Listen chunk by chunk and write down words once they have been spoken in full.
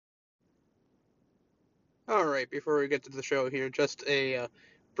Alright, before we get to the show here, just a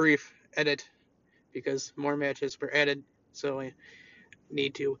brief edit because more matches were added, so I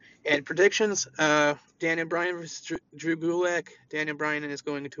need to add predictions. Daniel Bryan versus Drew Gulak. Daniel Bryan is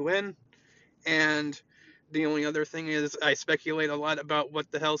going to win, and the only other thing is I speculate a lot about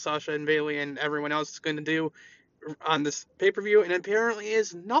what the hell Sasha and Bayley and everyone else is going to do on this pay-per-view, and apparently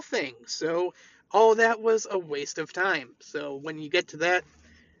is nothing. So all that was a waste of time. So when you get to that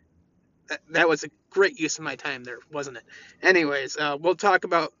was a great use of my time there, wasn't it? Anyways, we'll talk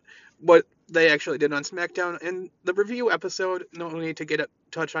about what they actually did on SmackDown in the review episode. No need to get a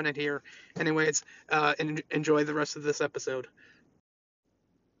touch on it here. Anyways, enjoy the rest of this episode.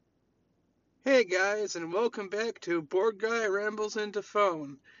 Hey guys, and welcome back to Board Guy Rambles into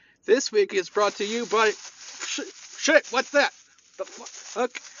Phone. This week is brought to you by shit. What's that? The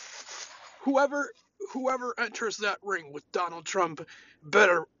fuck? Whoever enters that ring with Donald Trump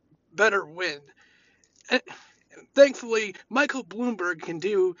better win. Thankfully, Michael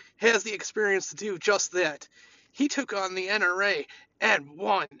Bloomberg has the experience to do just that. He took on the NRA and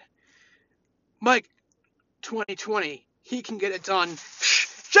won. Mike, 2020, he can get it done.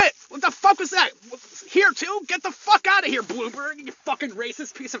 Shit! What the fuck was that? Here too? Get the fuck out of here, Bloomberg, you fucking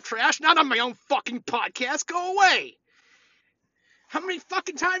racist piece of trash. Not on my own fucking podcast. Go away! How many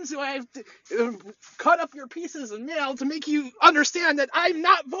fucking times do I have to cut up your pieces of mail to make you understand that I'm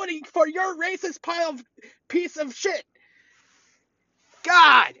not voting for your racist piece of shit?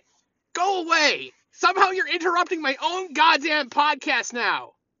 God! Go away! Somehow you're interrupting my own goddamn podcast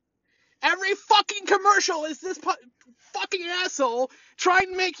now. Every fucking commercial is this fucking asshole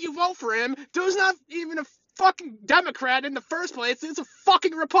trying to make you vote for him, who's not even a fucking Democrat in the first place. It's a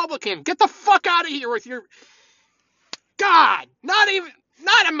fucking Republican. Get the fuck out of here with your... God! Not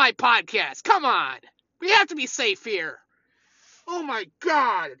on my podcast. Come on. We have to be safe here. Oh my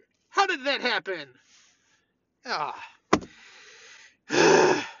God. How did that happen? Ah.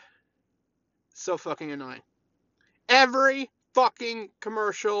 So fucking annoying. Every fucking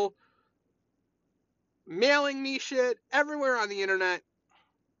commercial mailing me shit everywhere on the internet.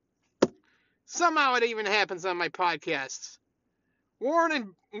 Somehow it even happens on my podcasts. Warner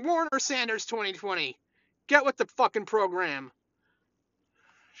Sanders 2020. Get with the fucking program.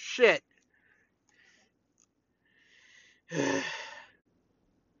 Shit.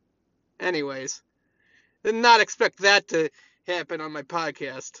 Anyways, did not expect that to happen on my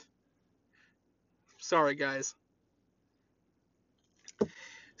podcast. Sorry, guys.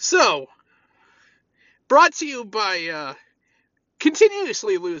 So, brought to you by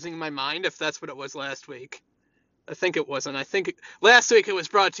continuously losing my mind, if that's what it was last week. I think it wasn't. I think last week it was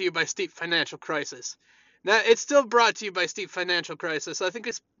brought to you by Steep Financial Crisis. Now, it's still brought to you by Steep Financial Crisis. I think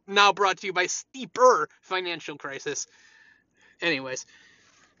it's now brought to you by Steeper Financial Crisis. Anyways,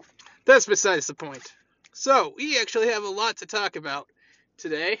 that's besides the point. So, we actually have a lot to talk about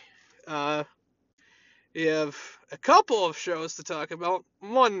today. We have a couple of shows to talk about.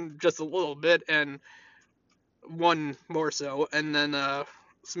 One just a little bit, and one more so. And then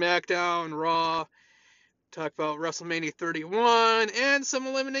SmackDown, Raw, talk about WrestleMania 31, and some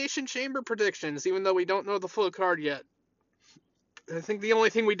Elimination Chamber predictions, even though we don't know the full card yet. I think the only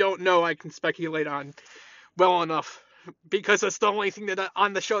thing we don't know I can speculate on well enough, because it's the only thing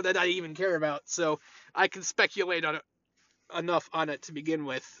on the show that I even care about, so I can speculate on it enough on it to begin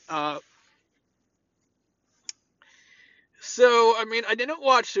with. So, I mean, I didn't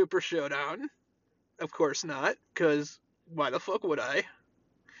watch Super Showdown. Of course not, because why the fuck would I?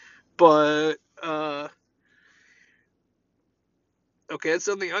 But, okay,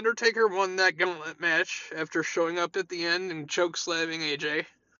 so The Undertaker won that gauntlet match after showing up at the end and chokeslamming AJ.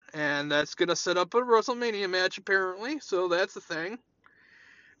 And that's going to set up a WrestleMania match, apparently, so that's the thing.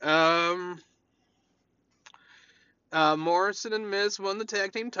 Morrison and Miz won the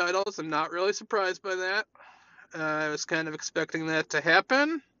tag team titles. I'm not really surprised by that. I was kind of expecting that to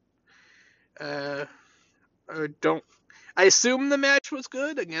happen. I assume the match was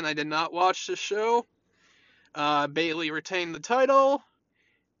good. Again, I did not watch the show. Bayley retained the title.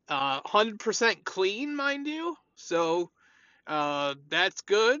 100% clean, mind you. So, that's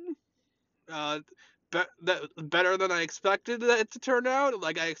good. Better than I expected it to turn out.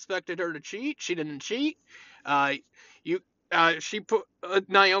 Like, I expected her to cheat. She didn't cheat. She put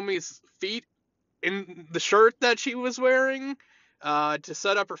Naomi's feet in the shirt that she was wearing to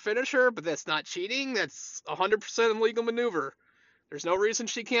set up her finisher, but that's not cheating. That's 100% a legal maneuver. There's no reason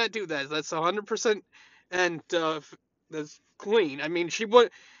she can't do that. That's 100% and that's clean. I mean, she would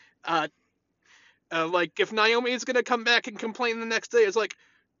like if Naomi is gonna come back and complain the next day, it's like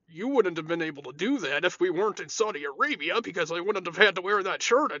you wouldn't have been able to do that if we weren't in Saudi Arabia, because I wouldn't have had to wear that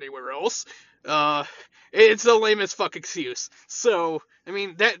shirt anywhere else. It's the lamest fuck excuse. So, I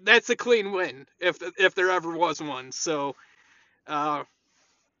mean, that's a clean win, if there ever was one. So,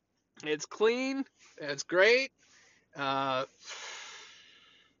 it's clean. It's great. Uh,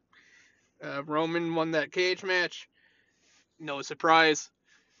 Roman won that cage match. No surprise.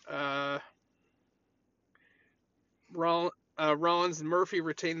 Uh, Rollins and Murphy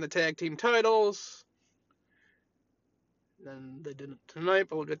retained the tag team titles. Then they didn't tonight,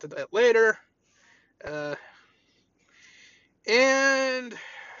 but we'll get to that later. And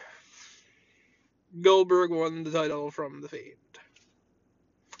Goldberg won the title from the Fiend.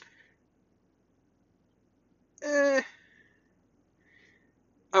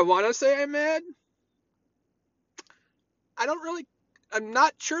 I want to say I'm mad. I'm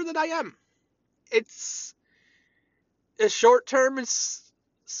not sure that I am. It's a short term, it's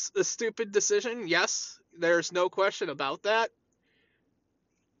a stupid decision. Yes, there's no question about that.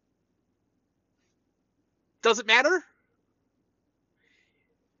 Does it matter?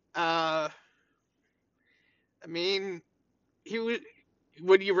 I mean,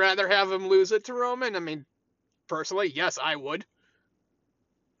 would you rather have him lose it to Roman? I mean, personally, yes, I would.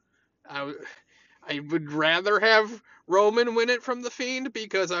 I would rather have Roman win it from the Fiend,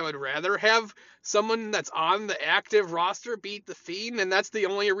 because I would rather have someone that's on the active roster beat the Fiend, and that's the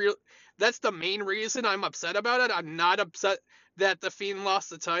main reason I'm upset about it. I'm not upset that the Fiend lost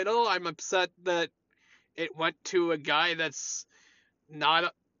the title. I'm upset that it went to a guy that's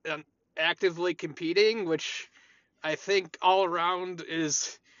not actively competing, which I think all around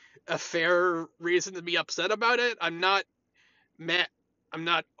is a fair reason to be upset about it. I'm not mad. I'm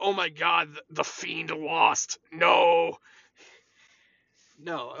not, oh my god, the Fiend lost. No,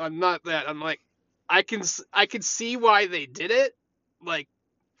 I'm not that. I'm like, I can see why they did it. Like,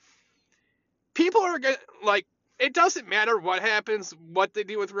 people are gonna, like, it doesn't matter what happens, what they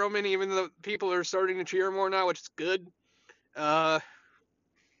do with Roman, even though people are starting to cheer more now, which is good.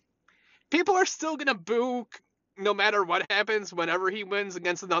 People are still gonna boo no matter what happens whenever he wins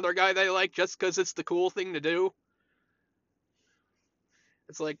against another guy they like, just because it's the cool thing to do.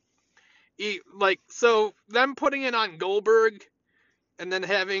 It's like, so them putting it on Goldberg and then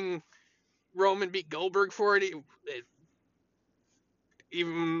having Roman beat Goldberg for it,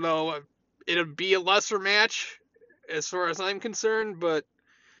 even though it'd be a lesser match as far as I'm concerned, but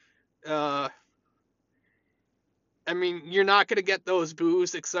I mean, you're not gonna get those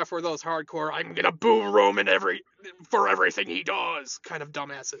boos except for those hardcore "I'm gonna boo Roman for everything he does" kind of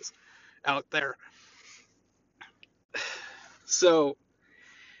dumbasses out there. So,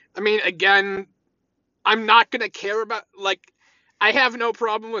 I mean, again, I'm not gonna care about, like, I have no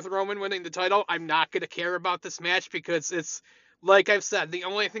problem with Roman winning the title. I'm not gonna care about this match, because it's, like I've said, the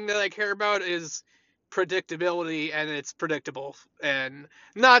only thing that I care about is predictability, and it's predictable. And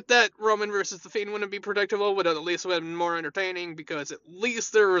not that Roman versus the Fiend wouldn't be predictable, but at least would have been more entertaining, because at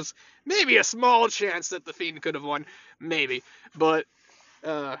least there was maybe a small chance that the Fiend could have won, maybe. But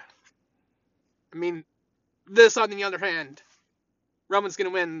I mean, this on the other hand, Roman's gonna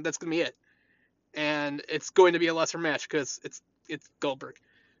win. That's gonna be it, and it's going to be a lesser match because it's Goldberg.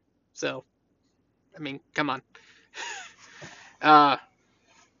 So, I mean, come on. I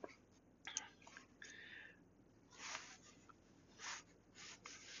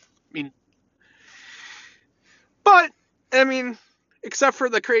mean, but I mean, except for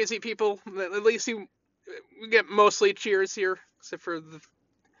the crazy people, at least we get mostly cheers here, except for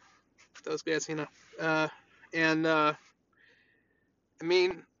those guys, you know. And I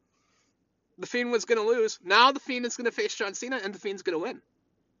mean, the Fiend was gonna lose. Now the Fiend is gonna face John Cena, and the Fiend's gonna win.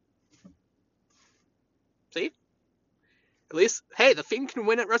 See? At least, hey, the Fiend can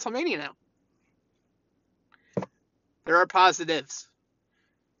win at WrestleMania now. There are positives.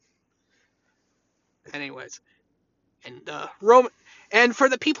 Anyways, and Roman, and for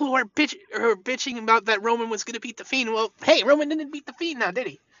the people who are bitching about that Roman was gonna beat the Fiend, well, hey, Roman didn't beat the Fiend now, did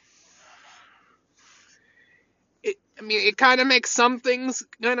he? I mean, it kind of makes some things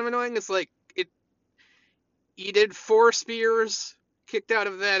kind of annoying. It's like, he did 4 spears, kicked out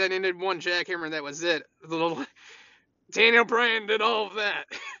of that, and then did 1 jackhammer, and that was it. Daniel Bryan did all of that.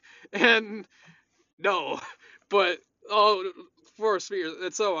 And no, but 4 spears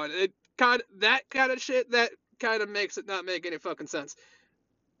and so on. That kind of shit, that kind of makes it not make any fucking sense.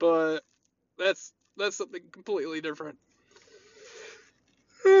 But that's something completely different.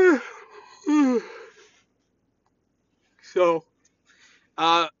 So,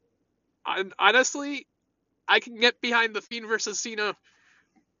 honestly, I can get behind the Fiend versus Cena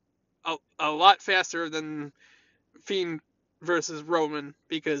a lot faster than Fiend versus Roman,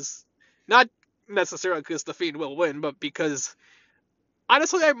 because not necessarily because the Fiend will win, but because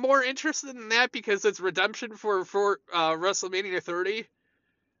honestly I'm more interested in that because it's redemption for WrestleMania 30,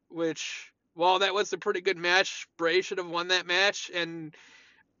 which while that was a pretty good match, Bray should have won that match, and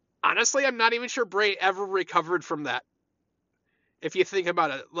honestly I'm not even sure Bray ever recovered from that. If you think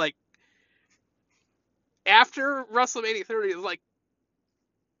about it, like after WrestleMania 30, like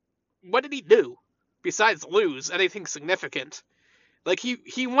what did he do besides lose anything significant? Like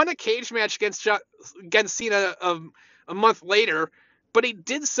he won a cage match against Cena a month later, but he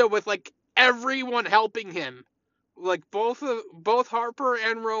did so with like everyone helping him. Like both Harper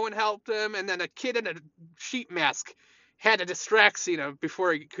and Rowan helped him, and then a kid in a sheep mask had to distract Cena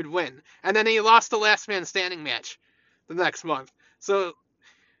before he could win. And then he lost the last man standing match the next month. So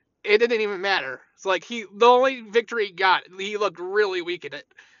it didn't even matter. It's like the only victory he got, he looked really weak in it.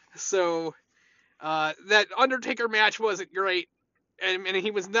 So that Undertaker match wasn't great, and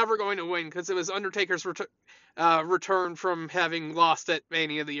he was never going to win because it was Undertaker's return from having lost at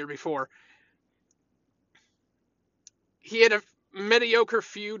Mania the year before. He had a mediocre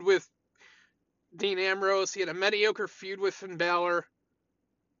feud with Dean Ambrose. He had a mediocre feud with Finn Balor.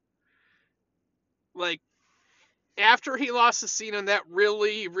 Like, after he lost to Cena, that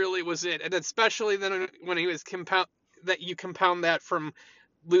really, really was it. And especially then when he was compound that from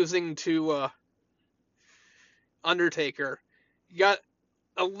losing to Undertaker. You got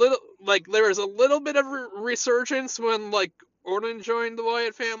a little, like, there was a little bit of resurgence when, like, Orton joined the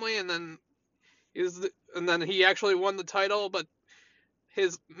Wyatt family, and then he actually won the title, but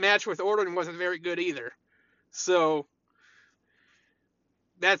his match with Orton wasn't very good either. So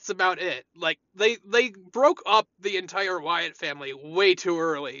that's about it. Like they broke up the entire Wyatt family way too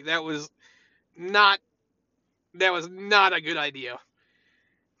early. That was not a good idea.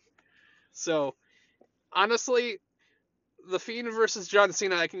 So honestly, the Fiend versus John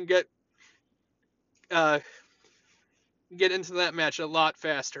Cena, I can get into that match a lot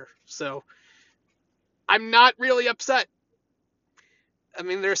faster. So I'm not really upset. I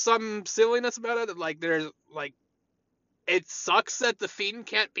mean, there's some silliness about it. Like it sucks that the Fiend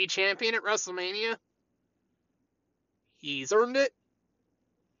can't be champion at WrestleMania. He's earned it,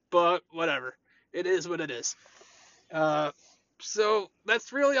 but whatever. It is what it is. So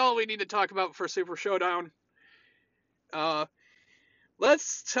that's really all we need to talk about for Super Showdown.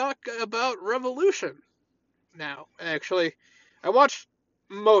 Let's talk about Revolution now. Actually, I watched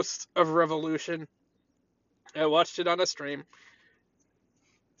most of Revolution. I watched it on a stream.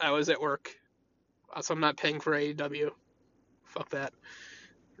 I was at work. Also, I'm not paying for AEW. Fuck that.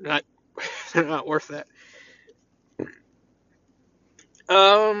 They're not worth that.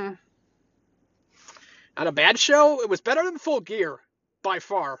 Not a bad show. It was better than Full Gear, by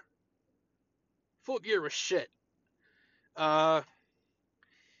far. Full Gear was shit. But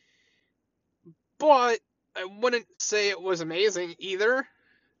I wouldn't say it was amazing either.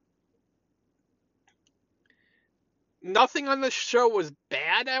 Nothing on the show was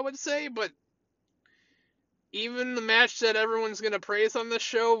bad, I would say, but even the match that everyone's gonna praise on this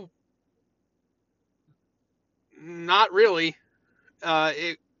show, not really.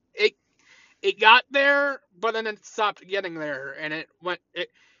 It got there, but then it stopped getting there, and it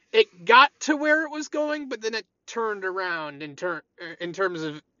got to where it was going, but then it turned around in terms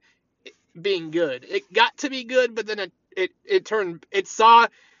of being good. It got to be good, but then it saw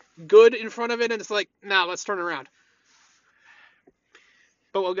good in front of it, and it's like, nah, let's turn around.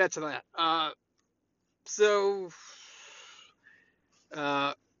 But we'll get to that. I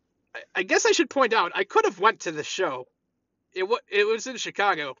guess I should point out, I could have went to the show. It was in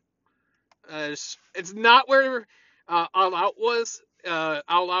Chicago. It's not where All Out was.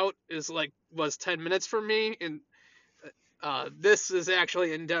 All Out was 10 minutes from me, and this is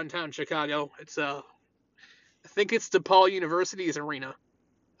actually in downtown Chicago. It's I think it's DePaul University's arena.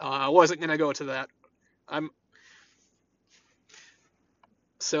 I wasn't gonna go to that.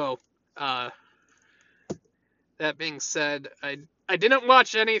 That being said, I didn't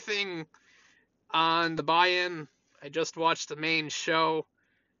watch anything on the buy-in. I just watched the main show.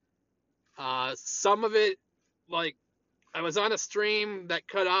 Some of it, like, I was on a stream that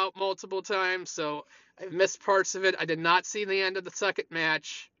cut out multiple times, so I missed parts of it. I did not see the end of the second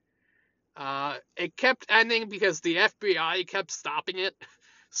match. It kept ending because the FBI kept stopping it.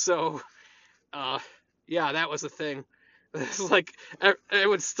 So, yeah, that was the thing. It's like, it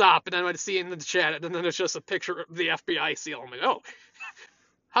would stop, and then I'd see in the chat, and then it's just a picture of the FBI seal. I'm like, oh,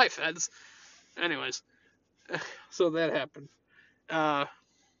 hi, feds. Anyways, so that happened.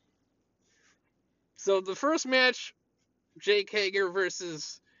 So the first match, Jake Hager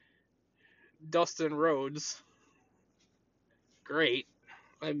versus Dustin Rhodes. great.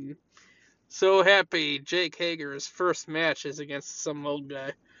 I'm so happy Jake Hager's first match is against some old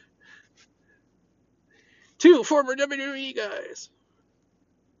guy. 2 former WWE guys.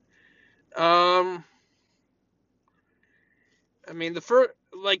 I mean, the first,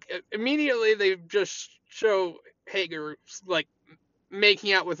 immediately they just show Hager,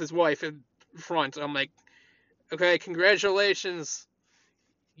 making out with his wife in front. I'm like, okay, congratulations.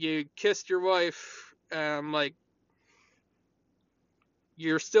 You kissed your wife.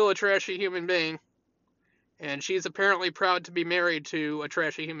 You're still a trashy human being. And she's apparently proud to be married to a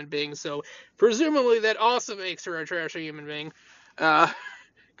trashy human being, so presumably that also makes her a trashy human being.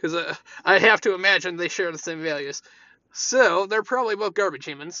 Because I have to imagine they share the same values. So, they're probably both garbage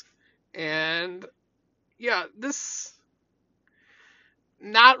humans. And, yeah, this...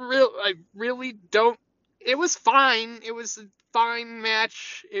 Not real... I really don't... It was fine. It was a fine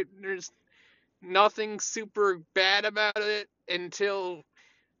match. There's nothing super bad about it until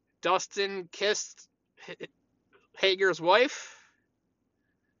Dustin kissed Hager's wife.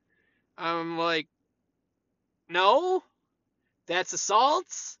 I'm like, no, that's assault.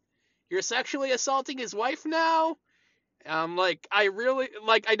 You're sexually assaulting his wife now. I'm like, I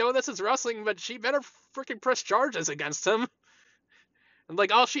know this is wrestling, but she better freaking press charges against him.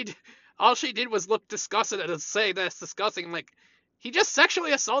 And all she did was look disgusted and say that's disgusting. I'm like, he just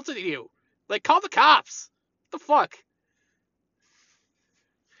sexually assaulted you. Call the cops. What the fuck?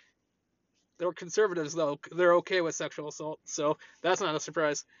 They're conservatives though. They're okay with sexual assault, so that's not a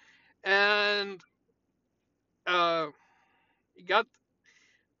surprise. And he got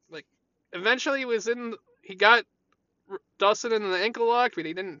eventually he got Dustin in the ankle lock, but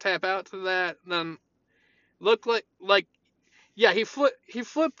he didn't tap out to that. And then looked yeah, he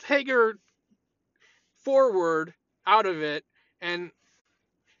flipped Hager forward out of it, and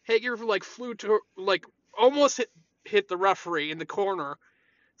Hager flew to almost hit the referee in the corner.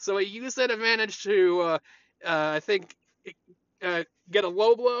 So he used that advantage to I think get a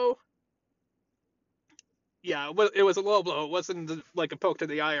low blow. Yeah, it was a low blow. It wasn't a poke to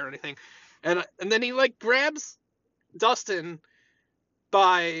the eye or anything. And then he grabs Dustin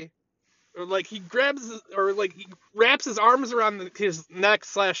by he grabs he wraps his arms around his neck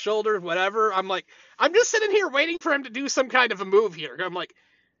 / shoulder, whatever. I'm just sitting here waiting for him to do some kind of a move here. I'm like,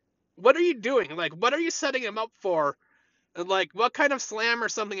 what are you doing? What are you setting him up for? And what kind of slam or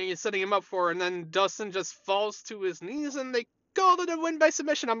something are you setting him up for? And then Dustin just falls to his knees and they called it a win by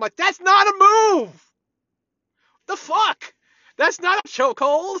submission. I'm like, that's not a move! The fuck? That's not a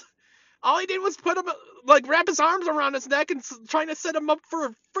chokehold. All he did was put him, wrap his arms around his neck and trying to set him up for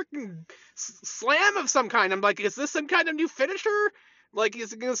a freaking slam of some kind. I'm like, is this some kind of new finisher?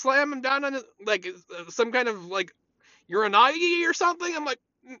 Is he gonna slam him down on his, some kind of, uranagi or something? I'm like,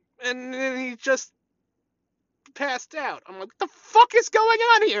 and then he just passed out. I'm like, what the fuck is going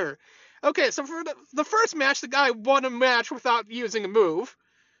on here? Okay, so for the first match, the guy won a match without using a move.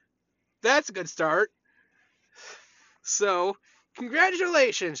 That's a good start. So,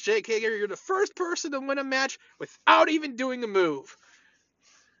 congratulations, Jake Hager. You're the first person to win a match without even doing a move.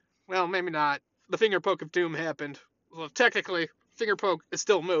 Well, maybe not. The finger poke of doom happened. Well, technically, finger poke is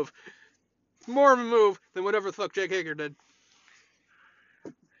still a move. It's more of a move than whatever the fuck Jake Hager did.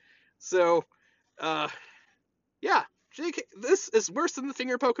 So, yeah, this is worse than the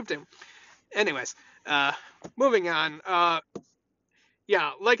finger poke of doom. Anyways, moving on.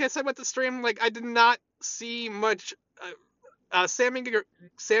 Yeah, like I said with the stream, I did not see much. Sammy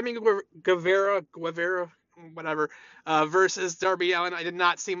Guevara, whatever, versus Darby Allin. I did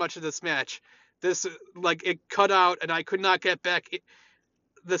not see much of this match. This, it cut out, and I could not get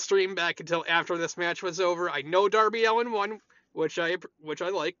the stream back until after this match was over. I know Darby Allin won, which I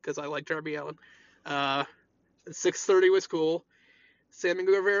like, because I like Darby Allin. 6:30 was cool. Sammy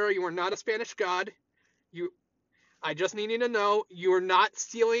Guevara, you are not a Spanish god. I just need you to know, you are not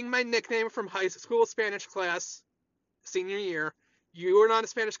stealing my nickname from high school Spanish class. Senior year, you are not a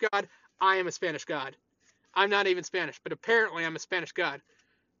Spanish god. I am a Spanish god. I'm not even Spanish, but apparently I'm a Spanish god.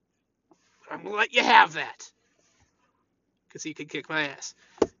 I'm gonna let you have that, because he could kick my ass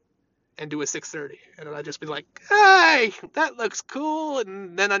and do a 6:30, and I'd just be like, "Hey, that looks cool,"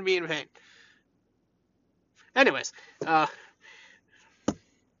 and then I'd be in pain. Anyways,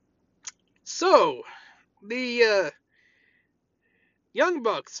 so the Young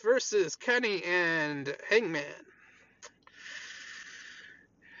Bucks versus Kenny and Hangman.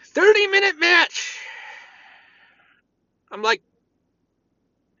 30-minute match. I'm like,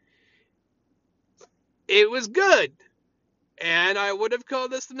 it was good. And I would have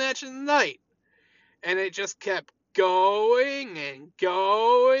called this the match of the night. And it just kept going and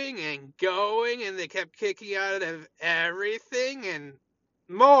going and going, and they kept kicking out of everything and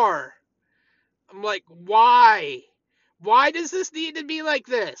more. I'm like, why? Why does this need to be like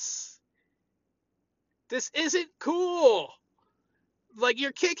this? This isn't cool. Like,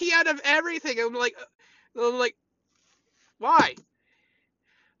 you're kicking out of everything. I'm like, why?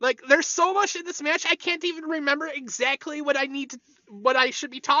 Like, there's so much in this match, I can't even remember exactly what I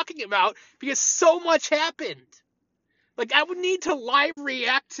should be talking about because so much happened. Like, I would need to live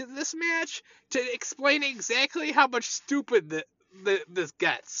react to this match to explain exactly how much stupid this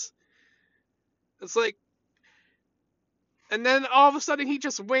gets. It's like, and then all of a sudden he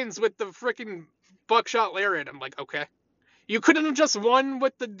just wins with the freaking buckshot lariat. I'm like, okay. You couldn't have just won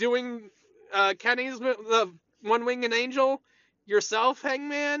with the doing Kenny's the one winged angel yourself,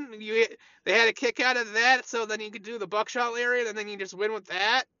 Hangman. They had a kick out of that, so then you could do the buckshot lariat, and then you just win with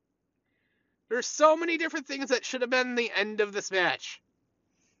that. There's so many different things that should have been the end of this match.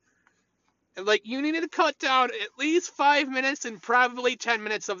 And like, you needed to cut down at least 5 minutes and probably 10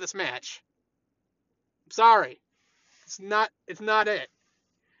 minutes of this match. I'm sorry. It's not it.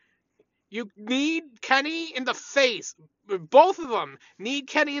 You need Kenny in the face. Both of them need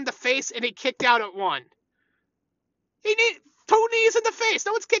Kenny in the face, and he kicked out at one. He need 2 knees in the face.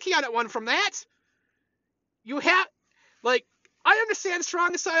 No one's kicking out at one from that. You have, like, I understand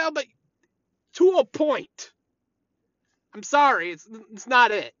strong style, but to a point. I'm sorry. It's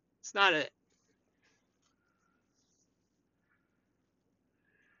not it. It's not it.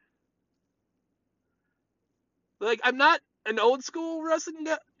 Like, I'm not an old school wrestling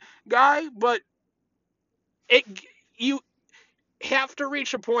guy, but you have to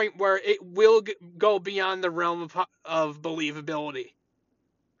reach a point where it will go beyond the realm of believability.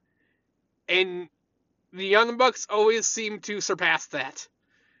 And the Young Bucks always seem to surpass that.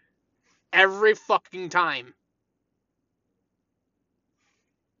 Every fucking time.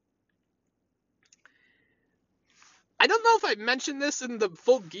 I don't know if I mentioned this in the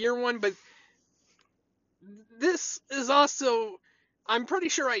Full Gear one, but this is also, I'm pretty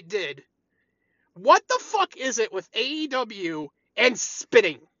sure I did. What the fuck is it with AEW and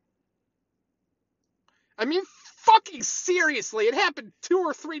spitting? I mean, fucking seriously, it happened 2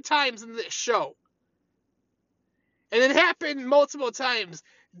 or 3 times in this show. And it happened multiple times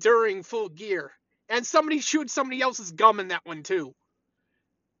during Full Gear. And somebody chewed somebody else's gum in that one, too.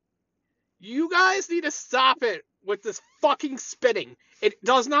 You guys need to stop it with this fucking spitting. It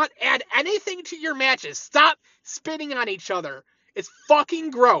does not add anything to your matches. Stop spitting on each other. It's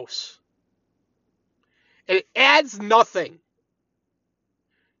fucking gross. It adds nothing.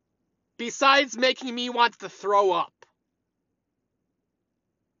 Besides making me want to throw up.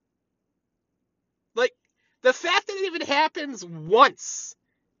 Like, the fact that it even happens once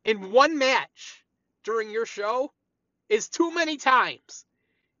in one match during your show is too many times.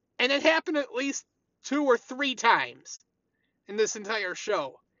 And it happened at least 2 or 3 times in this entire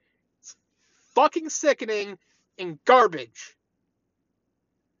show. It's fucking sickening and garbage.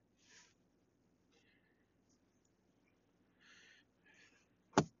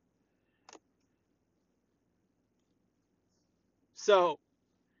 So,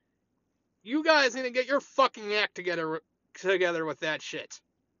 you guys need to get your fucking act together with that shit.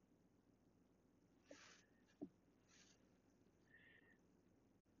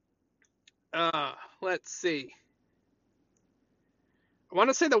 Let's see. I want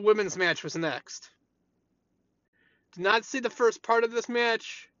to say the women's match was next. Did not see the first part of this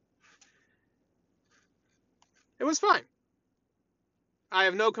match. It was fine. I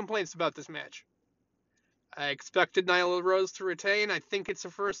have no complaints about this match. I expected Nyla Rose to retain. I think it's her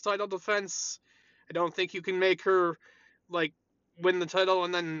first title defense. I don't think you can make her, like, win the title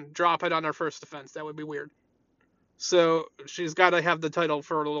and then drop it on her first defense. That would be weird. So she's got to have the title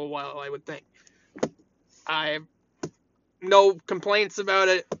for a little while, I would think. I have no complaints about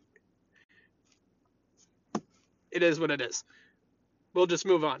it. It is what it is. We'll just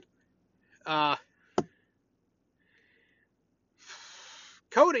move on.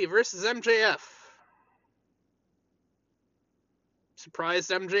 Cody versus MJF.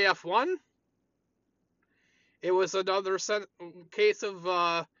 Surprised MJF won? It was another case of,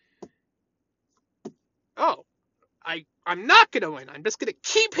 I'm not going to win. I'm just going to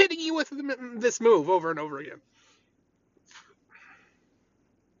keep hitting you with this move over and over again.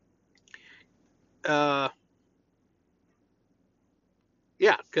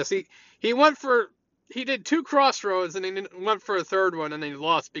 Yeah, because he did 2 crossroads and he went for a third one and he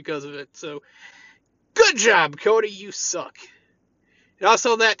lost because of it. So, good job, Cody. You suck. And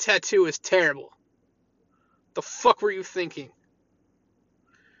also, that tattoo is terrible. The fuck were you thinking?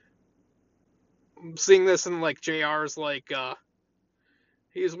 seeing this in like JR's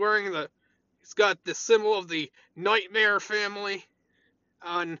he's got the symbol of the Nightmare family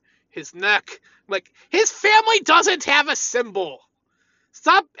on his neck. Like, his family doesn't have a symbol.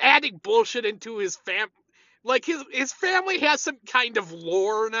 Stop adding bullshit into his like his family has some kind of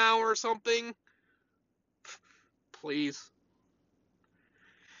lore now or something. Please.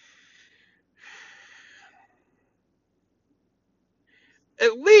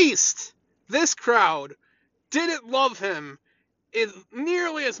 At least this crowd didn't love him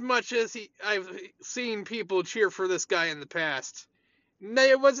nearly as much as I've seen people cheer for this guy in the past.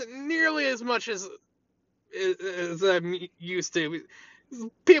 It wasn't nearly as much as I'm used to.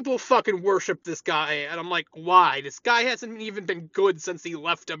 People fucking worship this guy, and I'm like, why? This guy hasn't even been good since he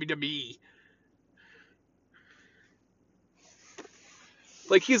left WWE.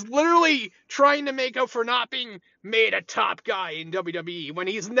 Like, he's literally trying to make up for not being made a top guy in WWE when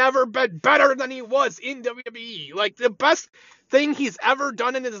he's never been better than he was in WWE. Like, the best thing he's ever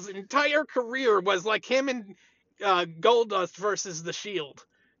done in his entire career was like him and Goldust versus The Shield.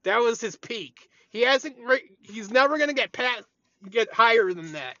 That was his peak. He's never gonna get higher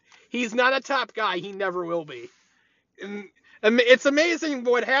than that. He's not a top guy. He never will be. And it's amazing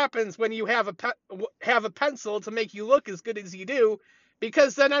what happens when you have a pencil to make you look as good as you do,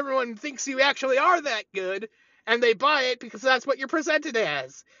 because then everyone thinks you actually are that good, and they buy it because that's what you're presented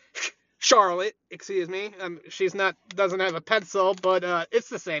as. Charlotte, excuse me, doesn't have a pencil, but it's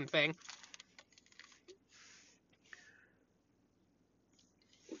the same thing.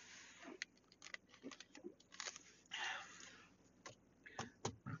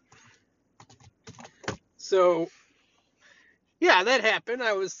 So, yeah, that happened.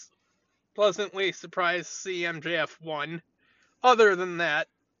 I was pleasantly surprised to see MJF won. Other than that,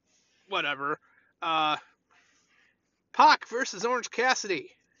 whatever. Pac versus Orange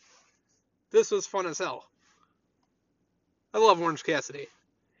Cassidy. This was fun as hell. I love Orange Cassidy.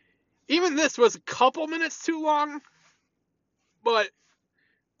 Even this was a couple minutes too long, but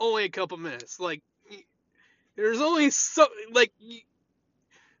only a couple minutes. Like, there's only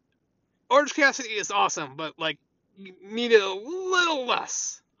Orange Cassidy is awesome, but like, you need it a little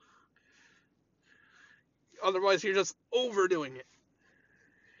less. Otherwise, you're just overdoing it.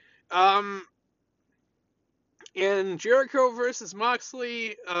 And Jericho versus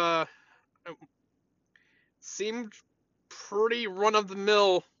Moxley seemed pretty run of the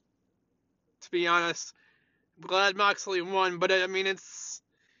mill, to be honest. I'm glad Moxley won, but I mean, it's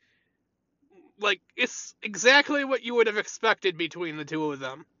exactly what you would have expected between the two of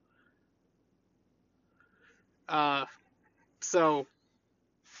them. So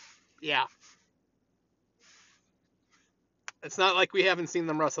yeah, it's not like we haven't seen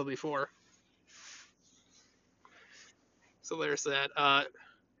them wrestle before. So there's that. I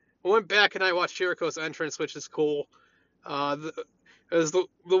went back and I watched Jericho's entrance, which is cool. It was the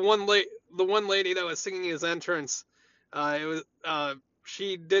one lady that was singing his entrance.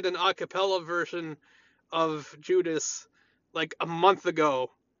 She did an a cappella version of Judas like a month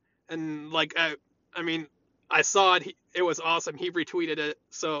ago, and like I mean, I saw it. It was awesome. He retweeted it,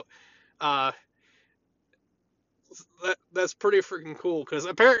 so that's pretty freaking cool. Because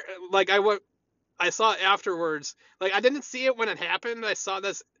apparently, I saw it afterwards. Like, I didn't see it when it happened. I saw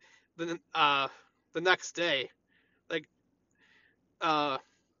this the next day. Like,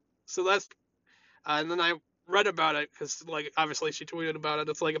 so that's and then I read about it because, like, obviously she tweeted about it.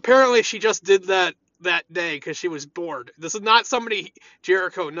 It's like, apparently she just did that day because she was bored. This is not somebody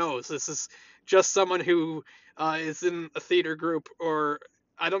Jericho knows. This is just someone who is in a theater group, or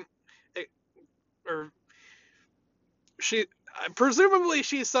she presumably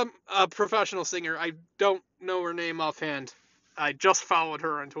she's some professional singer. I don't know her name offhand. I just followed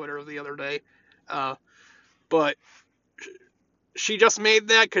her on Twitter the other day, but she just made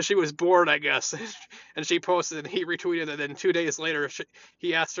that because she was bored, I guess, and she posted and he retweeted it. And 2 days later,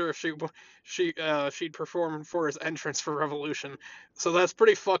 he asked her if she'd perform for his entrance for Revolution. So that's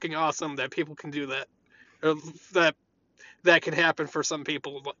pretty fucking awesome that people can do that, or that can happen for some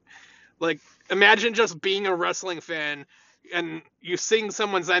people. Like, imagine just being a wrestling fan and you sing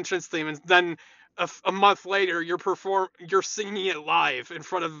someone's entrance theme, and then a month later you're singing it live in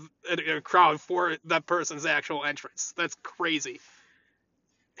front of a crowd for that person's actual entrance. That's crazy.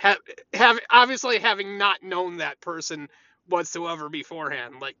 Obviously having not known that person whatsoever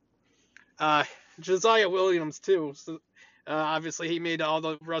beforehand, like Josiah Williams too. So, obviously he made all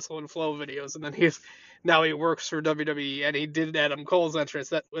the Wrestle and Flow videos, and then now he works for WWE, and he did Adam Cole's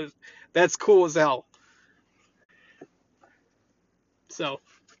entrance. That's cool as hell. So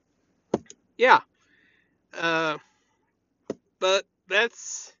yeah, but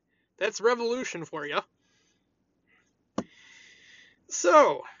that's That's revolution for you.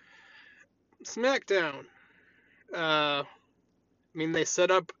 So, SmackDown. They set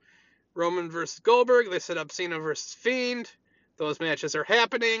up Roman versus Goldberg. They set up Cena versus Fiend. Those matches are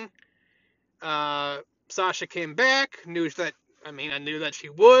happening. Sasha came back. I knew that she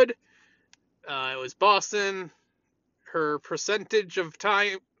would. It was Boston. Her percentage of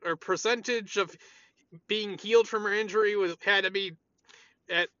being healed from her injury had to be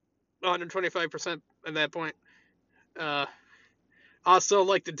at 125% at that point. Also,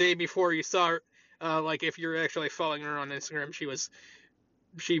 like the day before, you saw her, if you're actually following her on Instagram,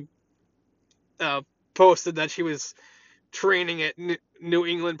 she posted that she was training at New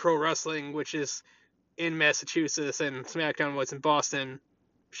England Pro Wrestling, which is in Massachusetts, and SmackDown was in Boston.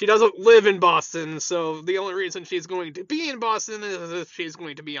 She doesn't live in Boston, so the only reason she's going to be in Boston is if she's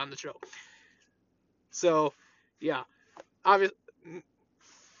going to be on the show. So, yeah.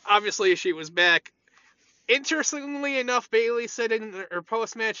 Obviously, she was back. Interestingly enough, Bayley said in her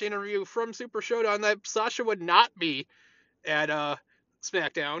post-match interview from Super Showdown that Sasha would not be at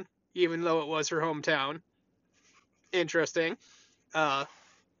SmackDown, even though it was her hometown. Interesting.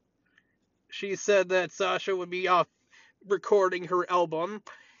 She said that Sasha would be off recording her album.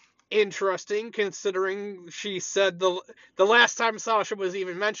 Interesting, considering she said the last time Sasha was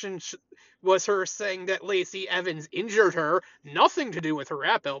even mentioned was her saying that Lacey Evans injured her. Nothing to do with her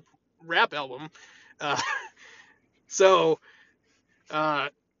rap album. So, can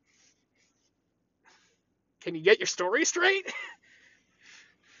you get your story straight?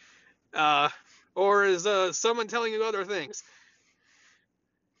 Or is someone telling you other things?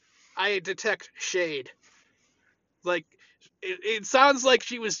 I detect shade. Like, it sounds like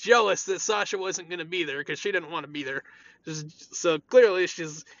she was jealous that Sasha wasn't going to be there because she didn't want to be there. So clearly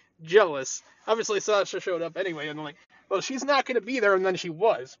she's jealous. Obviously Sasha showed up anyway, and I'm like, well, she's not going to be there, and then she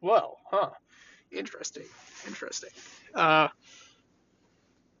was. Well, huh. Interesting.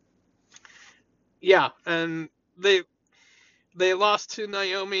 Yeah, and they lost to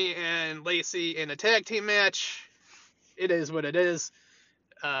Naomi and Lacey in a tag team match. It is what it is.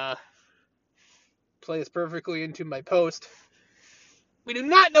 Plays perfectly into my post. We do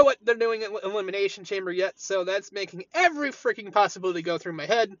not know what they're doing at Elimination Chamber yet, so that's making every freaking possibility go through my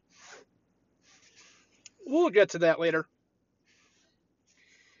head. We'll get to that later.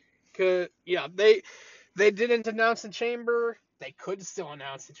 Yeah, they didn't announce the Chamber. They could still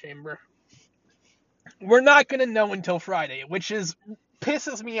announce the Chamber. We're not going to know until Friday, which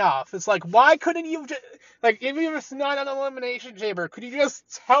pisses me off. It's like, why couldn't you just, even if it's not an Elimination Chamber, could you just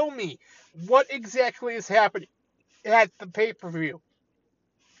tell me what exactly is happening at the pay-per-view?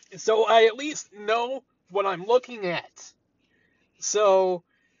 So I at least know what I'm looking at. So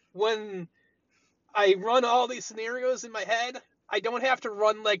when I run all these scenarios in my head, I don't have to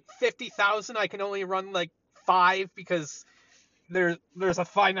run 50,000. I can only run 5 because there's a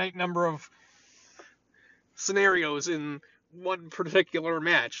finite number of scenarios in one particular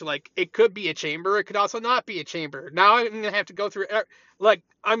match. It could be a chamber, it could also not be a chamber. Now I'm going to have to go through,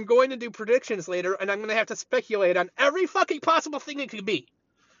 I'm going to do predictions later, and I'm going to have to speculate on every fucking possible thing it could be.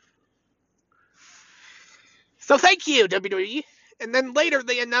 So thank you, WWE. And then later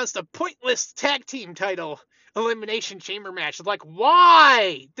they announced a pointless tag team title Elimination Chamber match.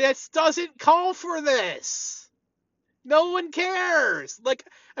 Why? This doesn't call for this. No one cares.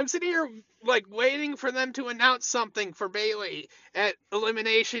 I'm sitting here, waiting for them to announce something for Bayley at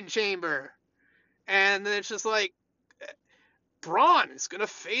Elimination Chamber. And then it's just Braun is going to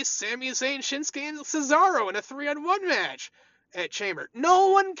face Sami Zayn, Shinsuke, and Cesaro in a 3-on-1 match at Chamber. No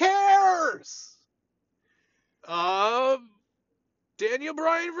one cares. Daniel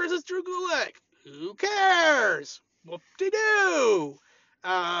Bryan versus Drew Gulak. Who cares? Whoop-de-doo.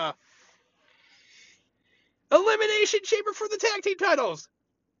 Elimination Chamber for the tag team titles.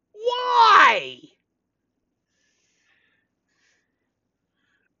 Why?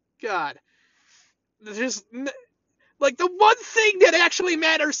 God. There's the one thing that actually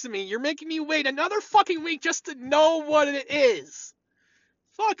matters to me. You're making me wait another fucking week just to know what it is.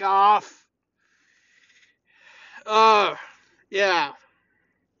 Fuck off. Yeah.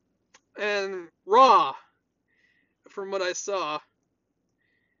 And Raw, from what I saw,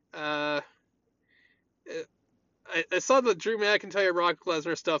 I saw the Drew McIntyre Brock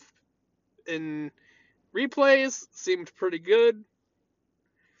Lesnar stuff in replays. Seemed pretty good.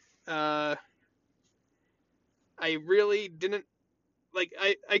 I really didn't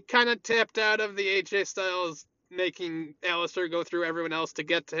I kind of tapped out of the AJ Styles making Alistair go through everyone else to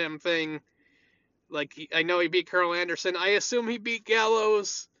get to him thing. I know he beat Carl Anderson. I assume he beat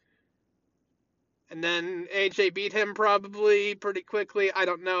Gallows. and then AJ beat him probably pretty quickly. I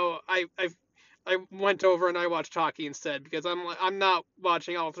don't know. I went over and I watched hockey instead because I'm not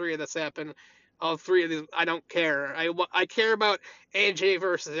watching all three of this happen. All three of these, I don't care. I care about AJ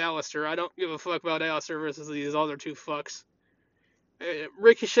versus Alistair. I don't give a fuck about Alistair versus these other two fucks.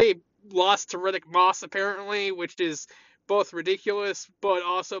 Ricochet lost to Riddick Moss apparently, which is both ridiculous, but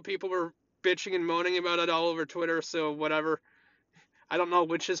also people were bitching and moaning about it all over Twitter. So whatever. I don't know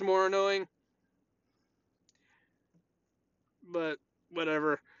which is more annoying, but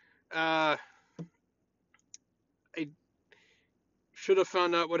whatever. I should have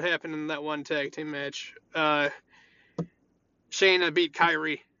found out what happened in that one tag team match. Shayna beat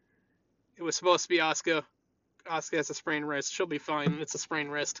Kyrie. It was supposed to be Asuka. Asuka has a sprained wrist. She'll be fine. It's a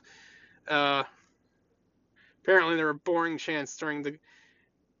sprained wrist. Apparently there were boring chants during the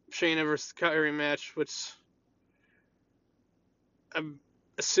Shayna versus Kyrie match, which I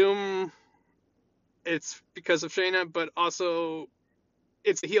assume it's because of Shayna, but also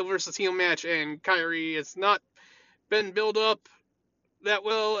it's a heel versus heel match, and Kyrie has not been built up that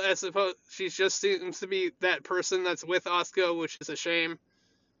well. As opposed, she just seems to be that person that's with Asuka, which is a shame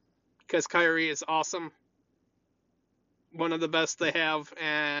because Kyrie is awesome, one of the best they have,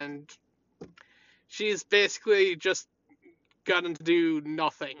 and she's basically just gotten to do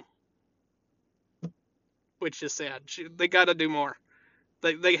nothing, which is sad. They got to do more.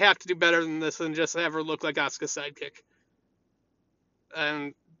 They have to do better than this and just have her look like Asuka's sidekick.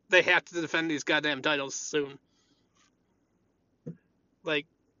 And they have to defend these goddamn titles soon. Like,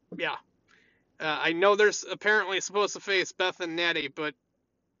 yeah. I know there's apparently supposed to face Beth and Natty, but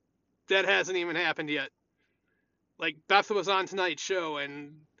that hasn't even happened yet. Like, Beth was on tonight's show,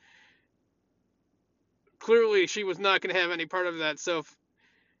 and clearly she was not going to have any part of that. So,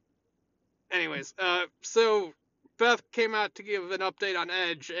 anyways, so Beth came out to give an update on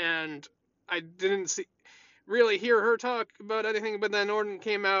Edge, and I didn't really hear her talk about anything, but then Orton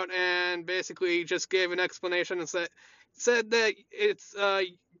came out and basically just gave an explanation and said that it's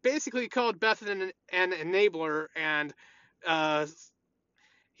basically called Beth an enabler, and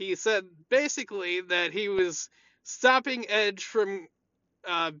he said basically that he was stopping Edge from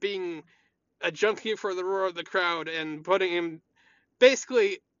being a junkie for the roar of the crowd and putting him,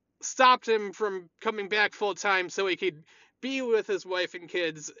 basically stopped him from coming back full time so he could be with his wife and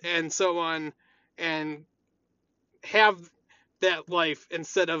kids and so on, and have that life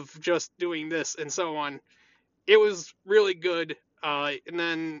instead of just doing this and so on. It was really good. And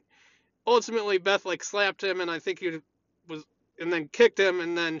then ultimately Beth slapped him, and I think he was, and then kicked him,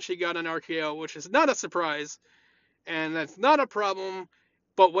 and then she got an RKO, which is not a surprise, and that's not a problem.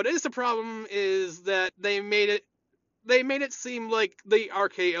 But what is the problem is that they made it seem like the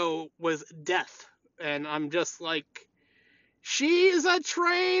RKO was death, and I'm just like, she's a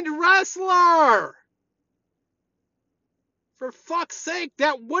trained wrestler. For fuck's sake,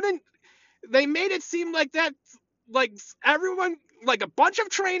 they made it seem like that, everyone, a bunch of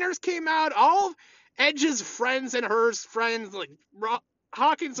trainers came out, all of Edge's friends and her friends,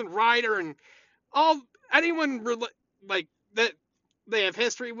 Hawkins and Ryder, and anyone, that they have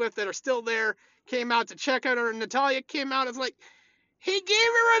history with that are still there, came out to check on her, and Natalya came out as he gave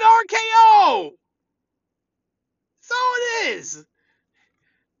her an RKO! So it is!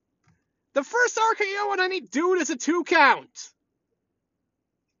 The first RKO on any dude is a 2 count.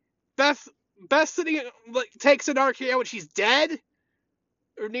 Beth City takes an RKO and she's dead?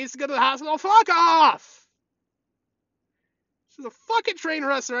 Or needs to go to the hospital? Fuck off! She's a fucking trained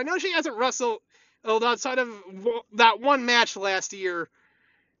wrestler. I know she hasn't wrestled outside of that one match last year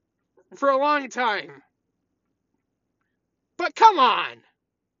for a long time. But come on!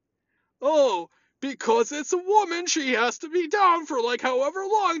 Oh, because it's a woman, she has to be down for however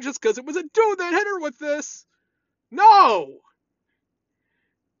long just because it was a dude that hit her with this. No!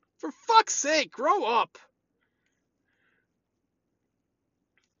 For fuck's sake, grow up.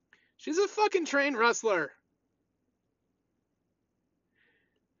 She's a fucking trained wrestler.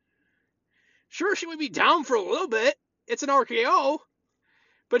 Sure, she would be down for a little bit. It's an RKO.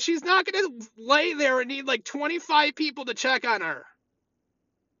 But she's not going to lay there and need 25 people to check on her.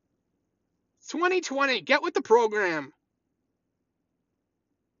 It's 2020. Get with the program.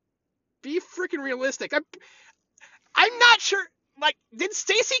 Be freaking realistic. I'm not sure. Did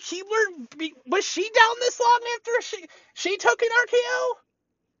Stacy Keibler, was she down this long after she took an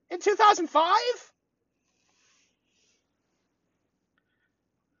RKO in 2005?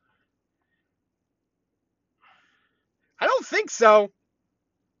 I don't think so.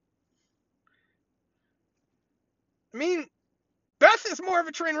 I mean, Beth is more of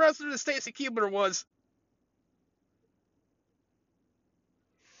a trained wrestler than Stacy Keibler was.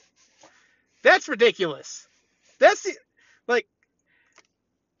 That's ridiculous. That's the, like,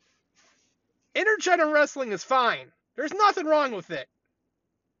 intergender wrestling is fine. There's nothing wrong with it.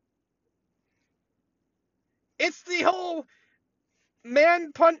 It's the whole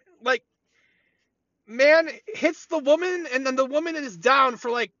man man hits the woman and then the woman is down for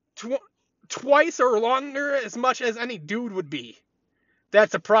like twice or longer as much as any dude would be.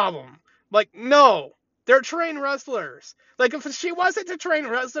 That's a problem. Like, no, they're trained wrestlers. Like, if she wasn't a trained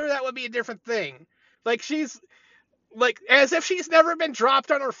wrestler, that would be a different thing. Like, she's like as if she's never been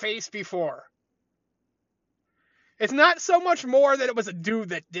dropped on her face before. It's not so much more that it was a dude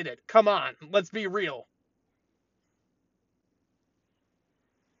that did it. Come on, let's be real.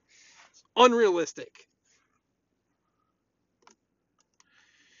 It's unrealistic.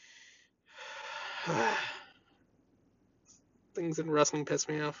 Things in wrestling piss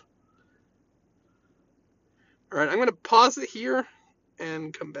me off. Alright, I'm going to pause it here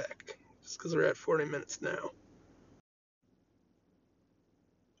and come back. Just because we're at 40 minutes now.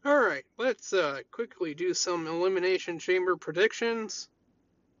 Alright, let's quickly do some Elimination Chamber predictions.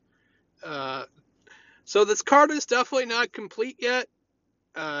 So this card is definitely not complete yet.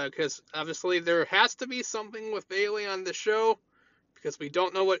 Because obviously there has to be something with Bayley on the show. Because we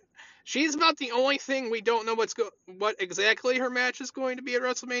don't know what... She's about the only thing we don't know what exactly her match is going to be at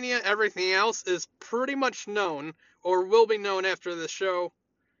WrestleMania. Everything else is pretty much known, or will be known after the show,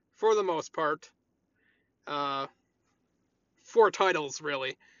 for the most part. 4 titles,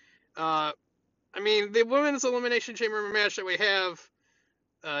 really. I mean, the Women's Elimination Chamber match that we have,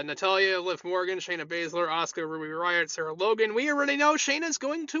 Natalya, Liv Morgan, Shayna Baszler, Asuka, Ruby Riott, Sarah Logan, we already know Shayna's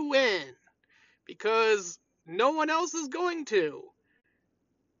going to win. Because no one else is going to.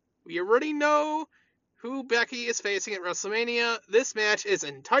 We already know who Becky is facing at WrestleMania. This match is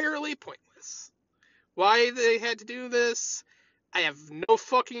entirely pointless. Why they had to do this, I have no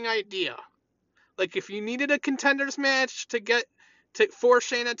fucking idea. Like, if you needed a contenders match for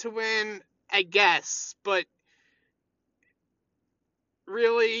Shayna to win, I guess. But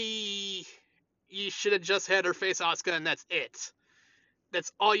really, you should have just had her face Asuka and that's it.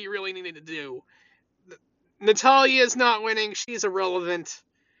 That's all you really needed to do. Natalya is not winning. She's irrelevant.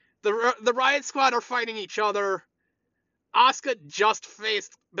 The Riot Squad are fighting each other. Asuka just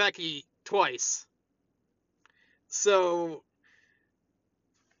faced Becky twice. So,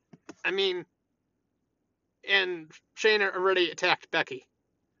 I mean, and Shayna already attacked Becky.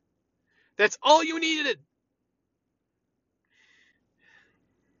 That's all you needed.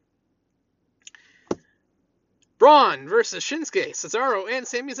 Braun versus Shinsuke, Cesaro, and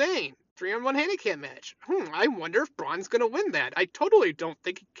Sami Zayn. 3-on-1 handicap match. I wonder if Braun's gonna win that. I totally don't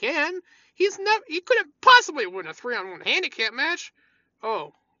think he can. He couldn't possibly win a 3-on-1 handicap match.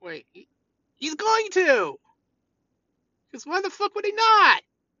 Oh, wait. He's going to! Because why the fuck would he not?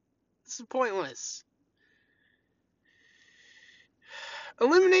 This is pointless.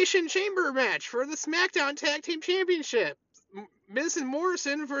 Elimination Chamber match for the SmackDown Tag Team Championship. Miz and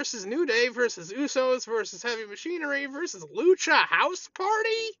Morrison versus New Day versus Usos versus Heavy Machinery versus Lucha House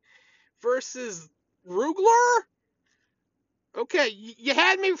Party versus Rugler? Okay, you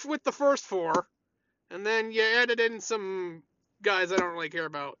had me with the first 4, and then you added in some guys I don't really care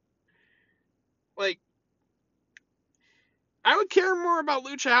about. Like, I would care more about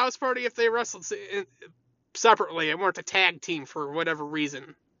Lucha House Party if they wrestled separately and weren't a tag team for whatever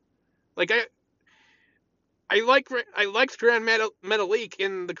reason. Like, I liked Grand Metalik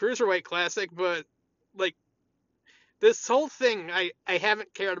in the Cruiserweight Classic, but, like, this whole thing I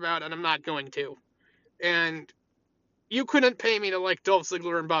haven't cared about, and I'm not going to. And you couldn't pay me to like Dolph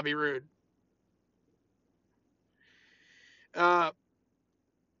Ziggler and Bobby Roode.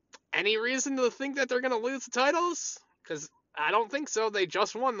 Any reason to think that they're going to lose the titles? Because I don't think so. They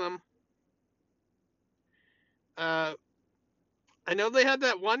just won them. I know they had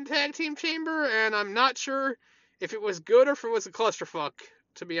that one tag team chamber, and I'm not sure if it was good or if it was a clusterfuck,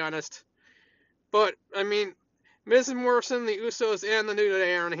 to be honest. But, I mean, Miz and Morrison, the Usos, and the New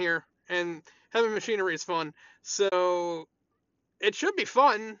Day are in here, and Heavy Machinery is fun. So, it should be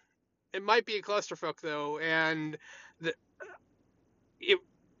fun. It might be a clusterfuck, though, and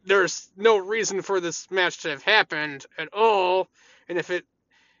there's no reason for this match to have happened at all, and if it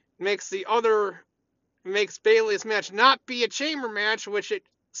makes Bayley's match not be a chamber match, which it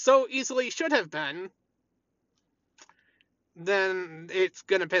so easily should have been, then it's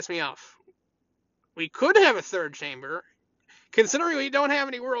gonna piss me off. We could have a third chamber, considering we don't have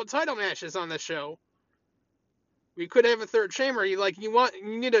any world title matches on this show. We could have a third chamber. You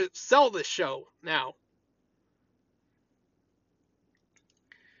need to sell this show now.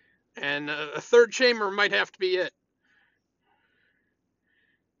 And a third chamber might have to be it.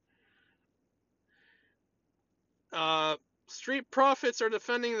 Street Profits are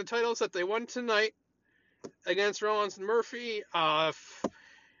defending the titles that they won tonight against Rollins and Murphy. If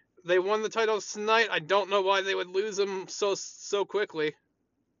they won the titles tonight, I don't know why they would lose them so quickly.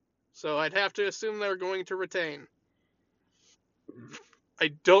 So I'd have to assume they're going to retain. I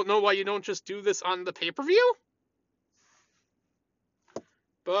don't know why you don't just do this on the pay-per-view.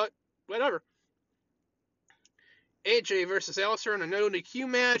 But whatever. AJ versus Alistair in a no DQ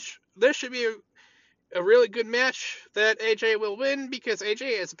match. This should be a really good match that AJ will win because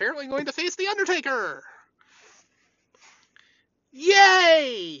AJ is apparently going to face The Undertaker.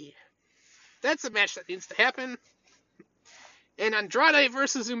 Yay! That's a match that needs to happen. And Andrade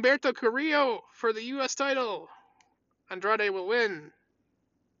versus Humberto Carrillo for the U.S. title. Andrade will win.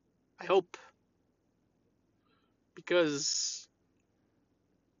 I hope. Because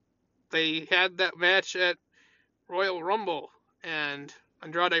they had that match at Royal Rumble. And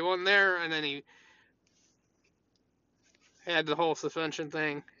Andrade won there. And then he had the whole suspension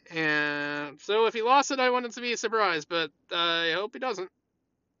thing. And so if he lost it, I want it to be a surprise. But I hope he doesn't.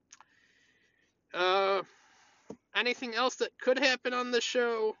 Anything else that could happen on this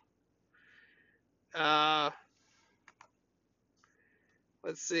show?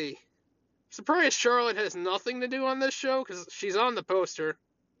 Let's see. Surprised Charlotte has nothing to do on this show because she's on the poster.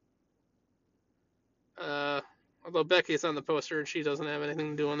 Although Becky's on the poster and she doesn't have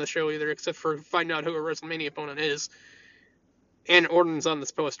anything to do on the show either, except for find out who her WrestleMania opponent is. And Orton's on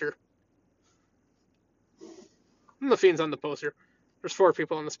this poster. And The Fiend's on the poster. There's 4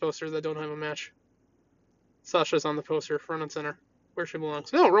 people on this poster that don't have a match. Sasha's on the poster, front and center, where she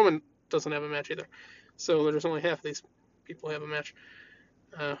belongs. No, Roman doesn't have a match either. So there's only half of these people have a match.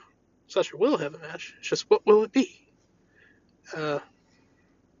 Sasha will have a match. It's just, what will it be?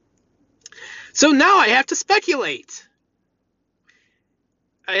 So now I have to speculate.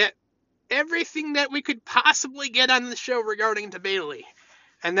 Everything that we could possibly get on the show regarding to Bayley.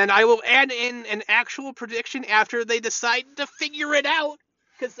 And then I will add in an actual prediction after they decide to figure it out.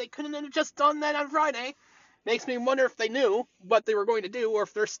 Because they couldn't have just done that on Friday. Makes me wonder if they knew what they were going to do, or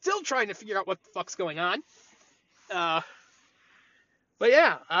if they're still trying to figure out what the fuck's going on. But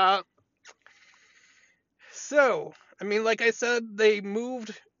yeah, so, I mean, like I said, they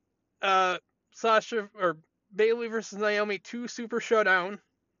moved Sasha, or Bayley versus Naomi to Super Showdown.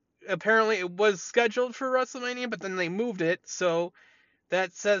 Apparently it was scheduled for WrestleMania, but then they moved it, so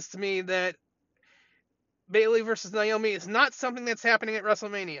that says to me that Bayley versus Naomi is not something that's happening at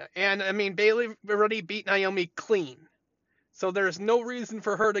WrestleMania. And, I mean, Bayley already beat Naomi clean. So there's no reason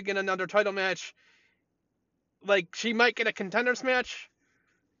for her to get another title match. Like, she might get a contenders match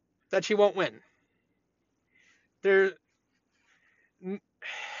that she won't win.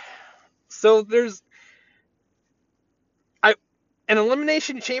 So there's... An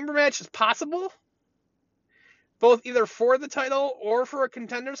Elimination Chamber match is possible. Both either for the title or for a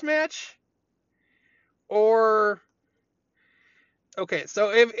contenders match. Or... Okay,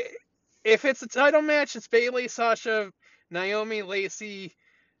 so if it's a title match, it's Bayley, Sasha, Naomi, Lacey,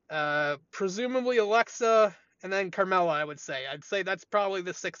 presumably Alexa, and then Carmella, I would say. I'd say that's probably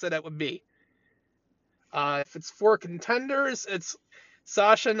the 6 that it would be. If it's for contenders, it's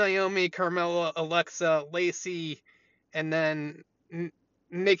Sasha, Naomi, Carmella, Alexa, Lacey, and then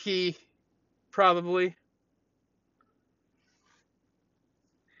Nikki, probably.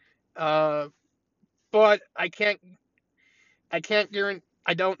 But I can't guarantee.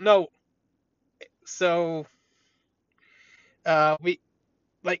 I don't know. So, I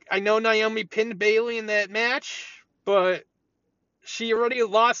know Naomi pinned Bayley in that match, but she already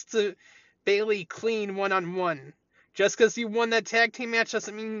lost to Bayley clean 1-on-1. Just because you won that tag team match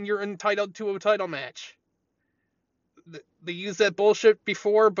doesn't mean you're entitled to a title match. They used that bullshit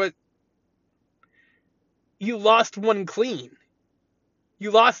before, but you lost one clean.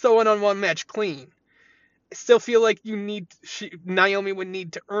 You lost the 1-on-1 match clean. I still feel like Naomi would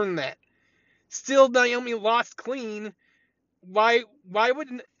need to earn that. Still, Naomi lost clean. Why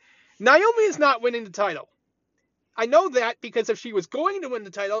would... Naomi is not winning the title. I know that because if she was going to win the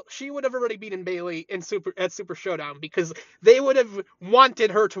title, she would have already beaten Bayley at Super Showdown, because they would have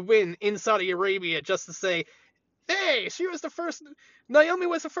wanted her to win in Saudi Arabia just to say, hey, Naomi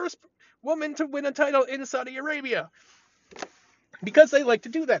was the first woman to win a title in Saudi Arabia. Because they like to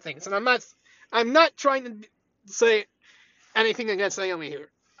do that things. And I'm not trying to say anything against Naomi here.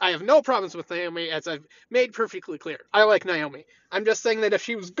 I have no problems with Naomi, as I've made perfectly clear. I like Naomi. I'm just saying that if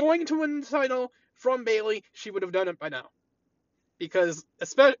she was going to win the title from Bayley, she would have done it by now. Because,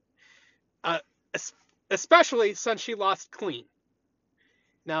 especially since she lost clean.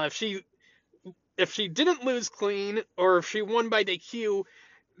 Now, if she didn't lose clean, or if she won by DQ,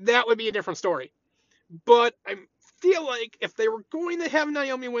 that would be a different story. But I feel like if they were going to have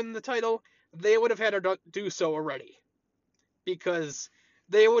Naomi win the title, they would have had her do so already. Because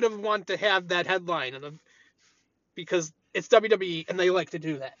they would have wanted to have that headline. Because it's WWE and they like to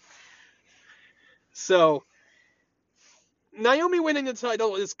do that. So Naomi winning the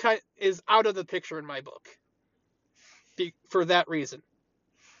title is out of the picture in my book. For that reason.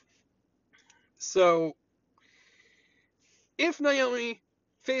 So if Naomi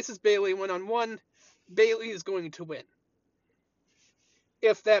faces Bayley 1-on-1, Bayley is going to win.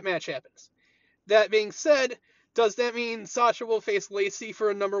 If that match happens. That being said, does that mean Sasha will face Lacey for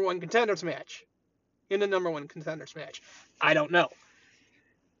a number one contenders match? In a number one contenders match? I don't know.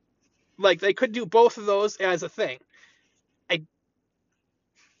 Like, they could do both of those as a thing. I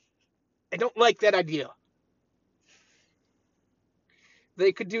don't like that idea.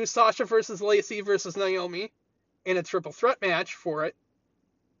 They could do Sasha versus Lacey versus Naomi in a triple threat match for it.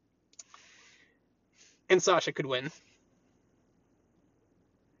 And Sasha could win.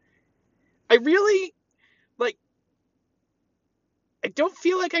 I really, I don't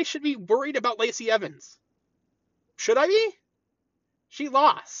feel like I should be worried about Lacey Evans. Should I be? She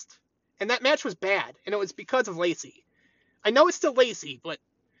lost. And that match was bad. And it was because of Lacey. I know it's still Lacey, but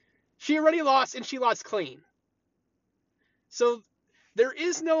she already lost and she lost clean. So there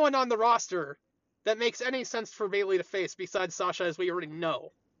is no one on the roster that makes any sense for Bayley to face besides Sasha, as we already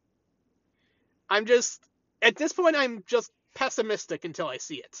know. At this point, I'm just pessimistic until I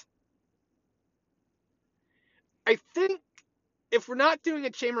see it. I think if we're not doing a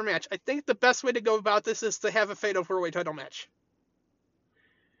chamber match, I think the best way to go about this is to have a fatal four-way title match.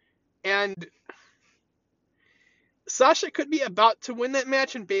 And Sasha could be about to win that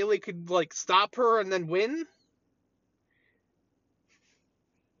match and Bayley could stop her and then win.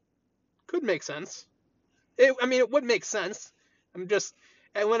 Could make sense. It would make sense. And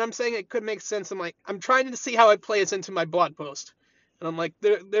when I'm saying it could make sense, I'm trying to see how it plays into my blog post. And I'm like,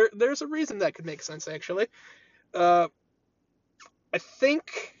 there's a reason that could make sense, actually. I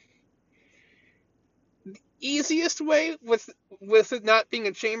think the easiest way with it not being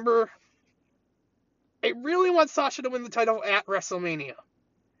a chamber, I really want Sasha to win the title at WrestleMania.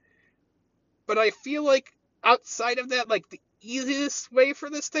 But I feel like outside of that, the easiest way for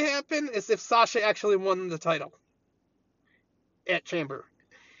this to happen is if Sasha actually won the title at Chamber.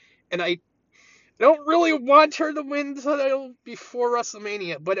 And I don't really want her to win the title before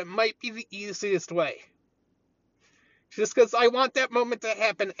WrestleMania, but it might be the easiest way. Just because I want that moment to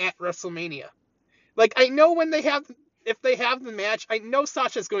happen at WrestleMania. I know if they have the match, I know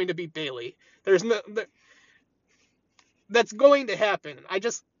Sasha's going to beat Bayley. That's going to happen.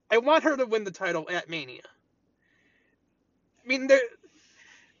 I want her to win the title at Mania.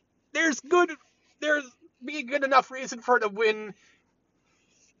 There's be a good enough reason for her to win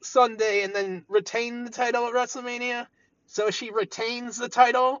Sunday and then retain the title at WrestleMania, so she retains the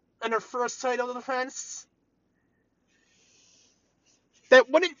title in her first title defense. That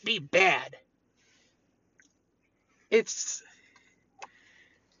wouldn't be bad.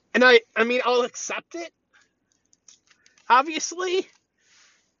 I'll accept it. Obviously,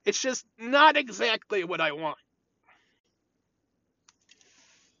 it's just not exactly what I want.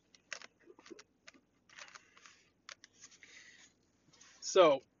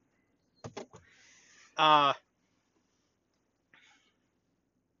 So,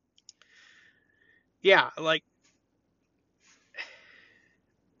 yeah,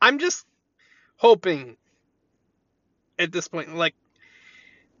 I'm just hoping at this point,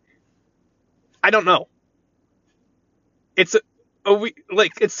 I don't know. It's a week,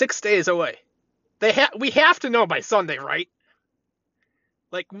 it's 6 days away. We have to know by Sunday, right?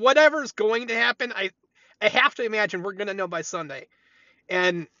 Whatever's going to happen, I have to imagine we're going to know by Sunday.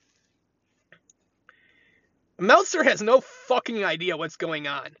 And Meltzer has no fucking idea what's going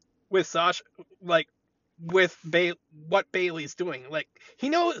on with Sasha, with what Bayley's doing.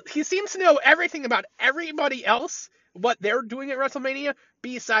 He seems to know everything about everybody else, what they're doing at WrestleMania,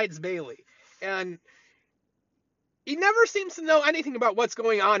 besides Bayley. And he never seems to know anything about what's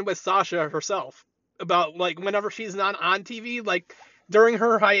going on with Sasha herself. About, whenever she's not on TV, during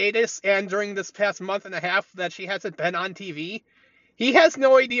her hiatus and during this past month and a half that she hasn't been on TV, he has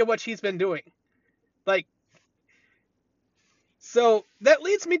no idea what she's been doing. So that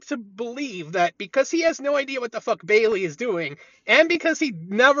leads me to believe that because he has no idea what the fuck Bayley is doing, and because he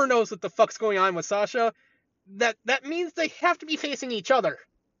never knows what the fuck's going on with Sasha, that means they have to be facing each other.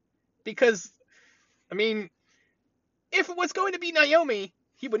 Because, if it was going to be Naomi,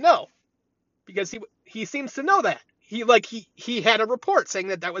 he would know. Because he seems to know that. He had a report saying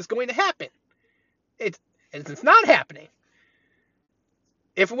that was going to happen. It's not happening.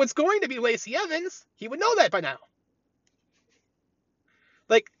 If it was going to be Lacey Evans, he would know that by now.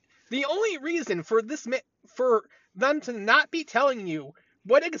 Like, the only reason for for them to not be telling you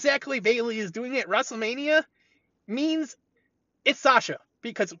what exactly Bayley is doing at WrestleMania means it's Sasha.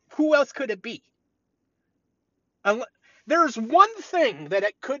 Because who else could it be? There's one thing that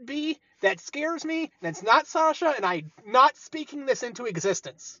it could be that scares me, and it's not Sasha, and I'm not speaking this into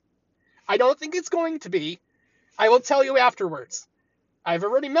existence. I don't think it's going to be. I will tell you afterwards. I've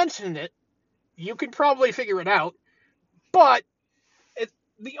already mentioned it. You could probably figure it out. But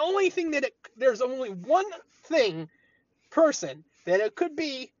the only thing there's only one person that it could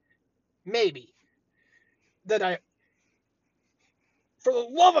be, maybe, that for the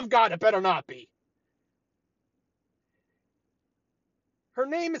love of God, it better not be. Her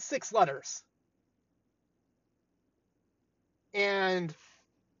name is 6 letters. And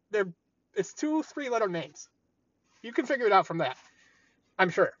it's 2 3-letter names. You can figure it out from that. I'm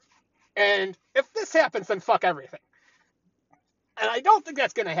sure. And if this happens, then fuck everything. And I don't think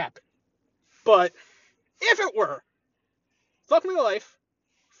that's going to happen. But if it were, fuck me life,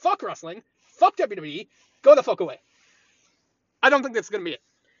 fuck wrestling, fuck WWE, go the fuck away. I don't think that's going to be it.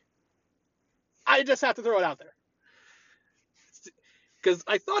 I just have to throw it out there. Because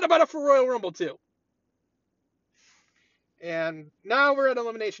I thought about it for Royal Rumble too. And now we're at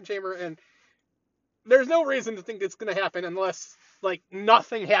Elimination Chamber, and there's no reason to think it's going to happen unless, like,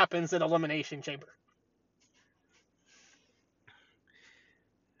 nothing happens at Elimination Chamber.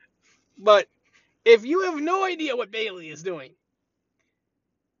 But if you have no idea what Bayley is doing,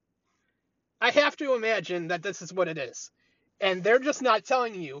 I have to imagine that this is what it is. And they're just not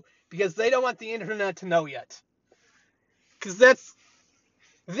telling you because they don't want the internet to know yet. Because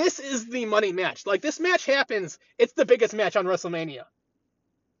this is the money match. Like, this match happens, it's the biggest match on WrestleMania.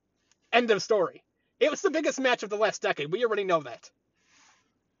 End of story. It was the biggest match of the last decade. We already know that.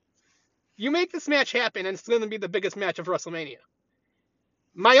 You make this match happen, and it's going to be the biggest match of WrestleMania.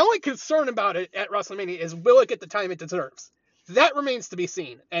 My only concern about it at WrestleMania is, will it get the time it deserves? That remains to be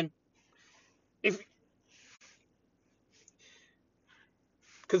seen. And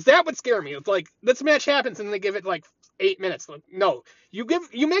because that would scare me. It's like, this match happens and they give it like 8 minutes. Like, no, you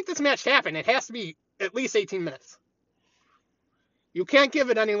make this match happen. It has to be at least 18 minutes. You can't give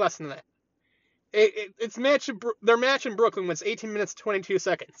it any less than that. Their match in Brooklyn was 18 minutes 22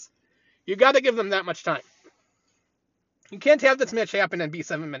 seconds. You got to give them that much time. You can't have this match happen and be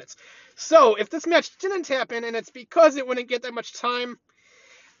 7 minutes. So if this match didn't happen and it's because it wouldn't get that much time,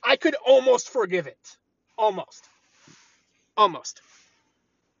 I could almost forgive it. Almost.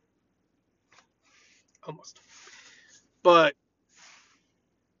 But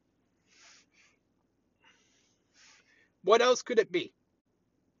what else could it be?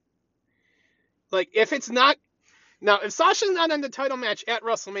 Like, if it's not... Now, if Sasha's not in the title match at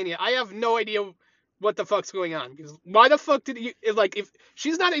WrestleMania, I have no idea what the fuck's going on. Because why the fuck did you... Like, if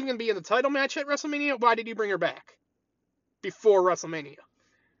she's not even going to be in the title match at WrestleMania, why did you bring her back before WrestleMania?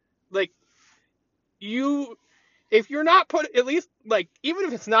 Like, if you're not put... At least, like, even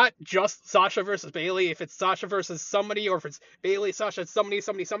if it's not just Sasha versus Bayley, if it's Sasha versus somebody, or if it's Bayley, Sasha, somebody...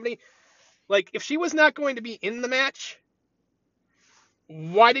 Like, if she was not going to be in the match,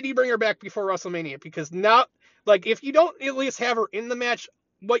 why did you bring her back before WrestleMania? Because now... Like, if you don't at least have her in the match,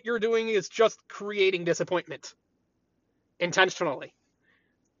 what you're doing is just creating disappointment. Intentionally.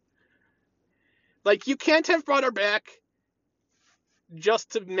 Like, you can't have brought her back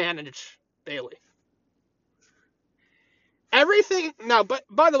just to manage Bayley. Everything... Now, but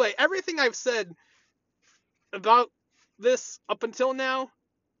by the way, everything I've said about this up until now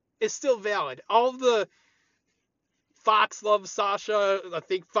is still valid. All the... Fox loves Sasha. I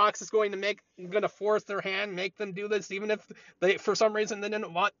think Fox is going to force their hand, make them do this, even if they, for some reason, they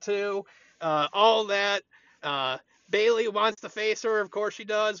didn't want to. All that. Bayley wants to face her. Of course she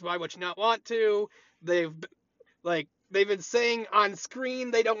does. Why would she not want to? They've been saying on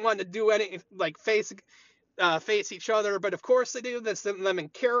screen they don't want to do any, like, face each other, but of course they do. That's them in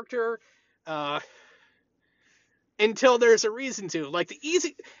character. Until there's a reason to. Like,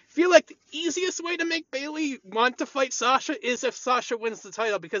 feel like the easiest way to make Bayley want to fight Sasha is if Sasha wins the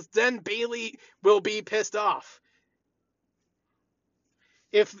title, because then Bayley will be pissed off.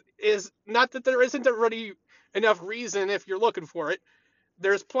 Not that there isn't already enough reason if you're looking for it.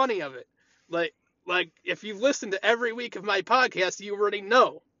 There's plenty of it. Like if you've listened to every week of my podcast, you already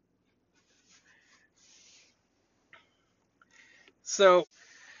know. So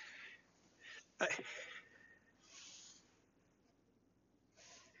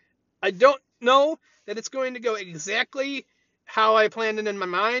I don't know that it's going to go exactly how I planned it in my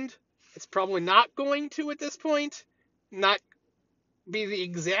mind. It's probably not going to at this point. be the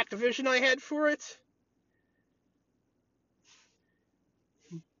exact vision I had for it,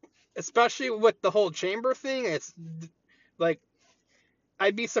 especially with the whole chamber thing. It's like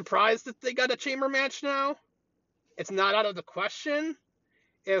I'd be surprised if they got a chamber match now. It's not out of the question.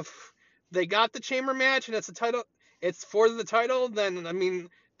 If they got the chamber match and it's for the title, then I mean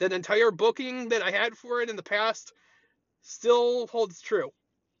the entire booking that I had for it in the past still holds true.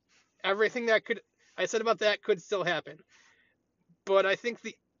 Everything that I said about that could still happen. But I think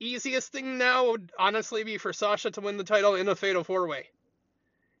the easiest thing now would honestly be for Sasha to win the title in a Fatal 4-Way.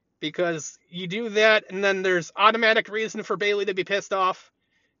 Because you do that, and then there's automatic reason for Bayley to be pissed off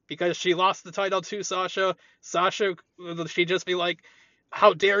because she lost the title to Sasha. Sasha, she'd just be like,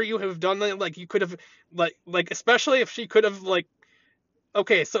 how dare you have done that? Like, you could have, especially if she could have,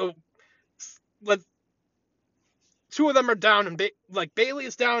 okay, so, two of them are down, and,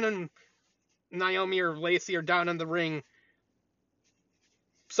 Bayley's down, and Naomi or Lacey are down in the ring.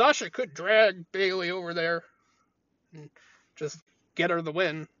 Sasha could drag Bayley over there and just get her the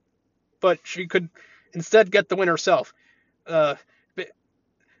win, but she could instead get the win herself.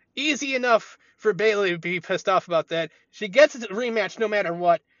 Easy enough for Bayley to be pissed off about that. She gets a rematch no matter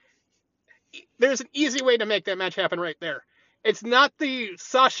what. There's an easy way to make that match happen right there. It's not the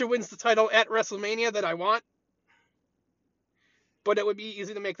Sasha wins the title at WrestleMania that I want, but it would be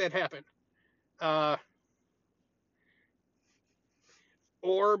easy to make that happen.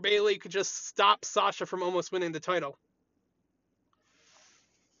 Or Bayley could just stop Sasha from almost winning the title.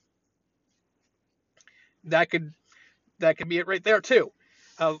 That could be it right there too.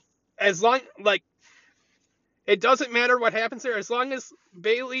 As long it doesn't matter what happens there, as long as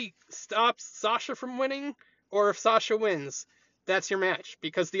Bayley stops Sasha from winning, or if Sasha wins, that's your match.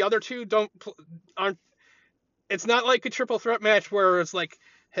 Because the other two aren't. It's not like a triple threat match where it's like,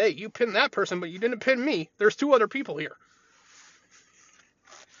 hey, you pinned that person, but you didn't pin me. There's two other people here.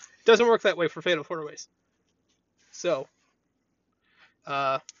 It doesn't work that way for Fatal 4-Ways. So,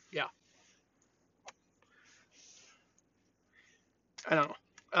 yeah. I don't know.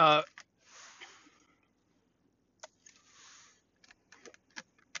 I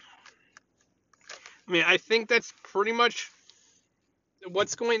mean, I think that's pretty much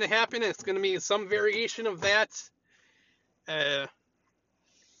what's going to happen. It's going to be some variation of that. I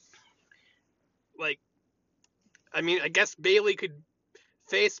mean, I guess Bayley could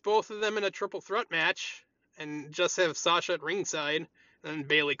face both of them in a triple threat match and just have Sasha at ringside, and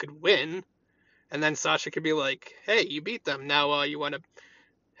Bayley could win. And then Sasha could be like, hey, you beat them. Now you want to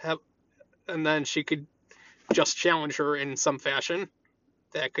have... And then she could just challenge her in some fashion.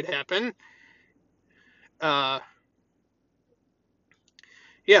 That could happen. Yeah,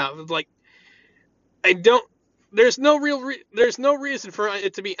 I don't... There's no reason for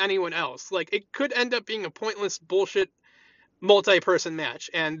it to be anyone else. It could end up being a pointless bullshit multi-person match,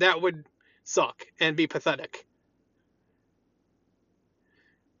 and that would suck and be pathetic.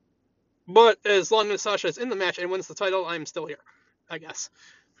 But as long as Sasha is in the match and wins the title, I'm still here, I guess.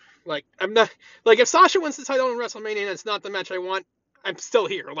 I'm not... if Sasha wins the title in WrestleMania and it's not the match I want, I'm still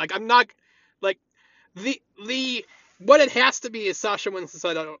here. I'm not... What it has to be is Sasha wins the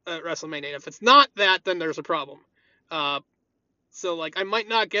title at WrestleMania. If it's not that, then there's a problem. So, I might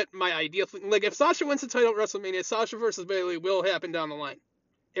not get my ideal thing. If Sasha wins the title at WrestleMania, Sasha versus Bayley will happen down the line.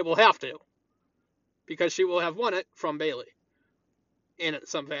 It will have to. Because she will have won it from Bayley. In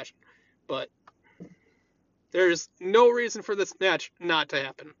some fashion. But there's no reason for this match not to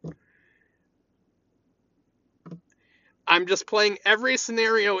happen. I'm just playing every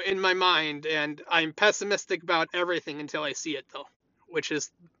scenario in my mind, and I'm pessimistic about everything until I see it, though. Which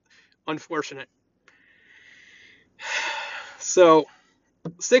is unfortunate. So,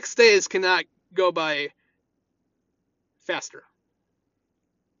 6 days cannot go by faster.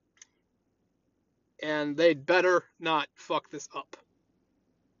 And they'd better not fuck this up.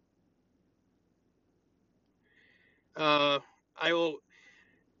 I will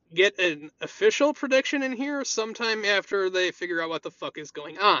get an official prediction in here sometime after they figure out what the fuck is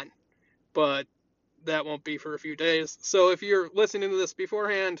going on. But that won't be for a few days. So if you're listening to this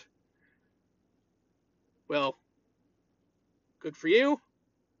beforehand, well, good for you.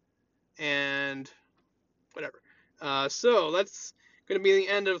 And whatever. So that's going to be the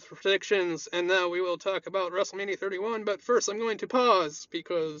end of the predictions. And now we will talk about WrestleMania 31. But first I'm going to pause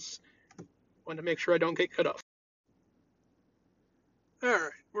because I want to make sure I don't get cut off.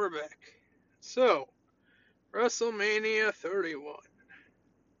 Alright, we're back. So, WrestleMania 31.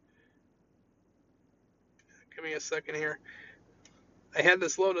 Give me a second here. I had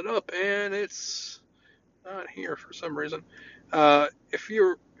this loaded up and it's not here for some reason. If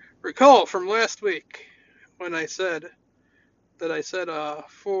you recall from last week when I said that I said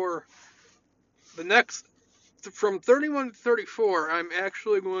for the next, from 31 to 34, I'm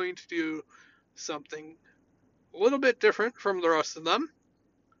actually going to do something a little bit different from the rest of them.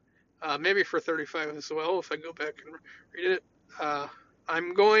 Maybe for 35 as well, if I go back and read it.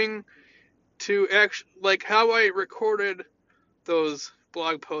 I'm going to actually, like how I recorded those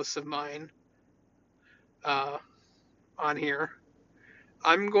blog posts of mine on here,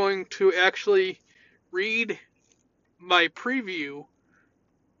 I'm going to actually read my preview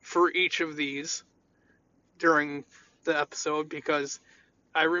for each of these during the episode, because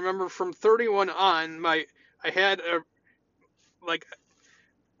I remember from 31 on, I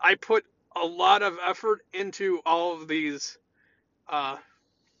put a lot of effort into all of these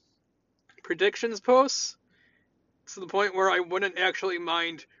predictions posts, to the point where I wouldn't actually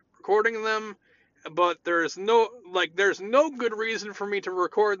mind recording them, but there's no good reason for me to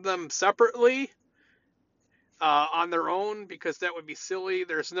record them separately on their own, because that would be silly.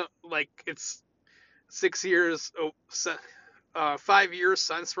 There's no, it's 5 years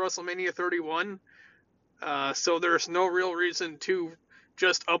since WrestleMania 31, so there's no real reason to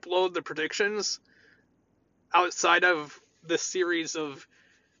just upload the predictions outside of the series of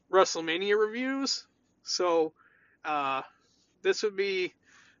WrestleMania reviews. So this would be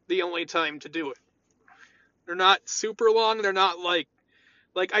the only time to do it. They're not super long. They're not like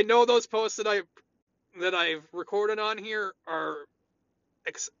I know those posts that I've recorded on here are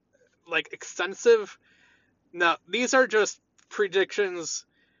extensive. Now, these are just predictions.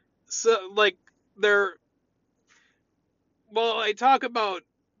 So I talk about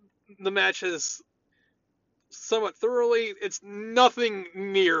the matches somewhat thoroughly, it's nothing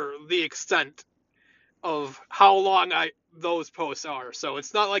near the extent of how long those posts are. So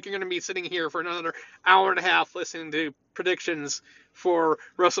it's not like you're going to be sitting here for another hour and a half listening to predictions for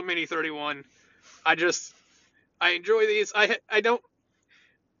WrestleMania 31. I enjoy these. I've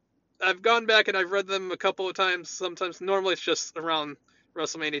gone back and I've read them a couple of times. Sometimes, normally it's just around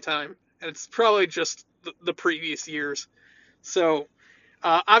WrestleMania time, and it's probably just the previous years. So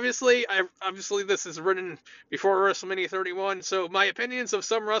obviously this is written before WrestleMania 31, so my opinions of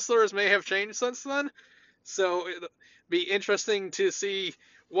some wrestlers may have changed since then. So it'll be interesting to see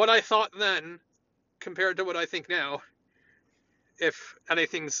what I thought then compared to what I think now, if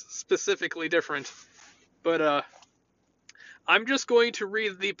anything's specifically different. But I'm just going to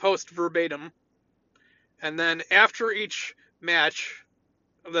read the post verbatim, and then after each match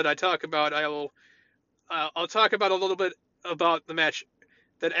that I talk about, I'll talk about a little bit about the match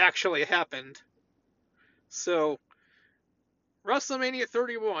that actually happened. So, WrestleMania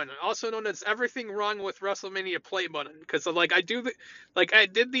 31, also known as Everything Wrong with WrestleMania Play Button, because I did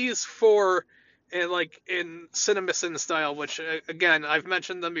these in CinemaSin style, which again I've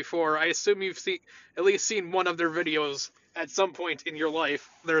mentioned them before. I assume you've at least seen one of their videos at some point in your life.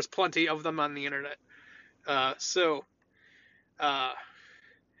 There's plenty of them on the internet. Are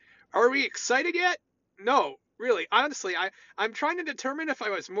we excited yet? No, really. Honestly, I'm trying to determine if I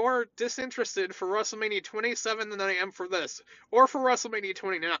was more disinterested for WrestleMania 27 than I am for this, or for WrestleMania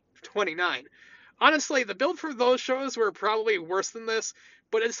 29. Honestly, the build for those shows were probably worse than this,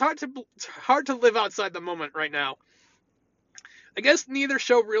 but it's hard to live outside the moment right now. I guess neither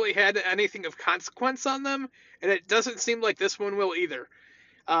show really had anything of consequence on them, and it doesn't seem like this one will either.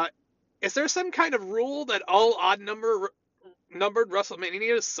 Is there some kind of rule that all odd-numbered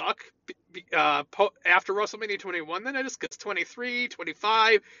WrestleManias suck after WrestleMania 21? Then I just guess 23,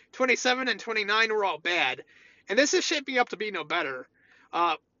 25, 27, and 29 were all bad. And this is shaping up to be no better.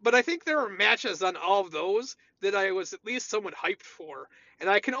 But I think there are matches on all of those that I was at least somewhat hyped for. And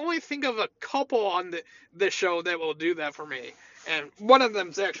I can only think of a couple on this show that will do that for me. And one of them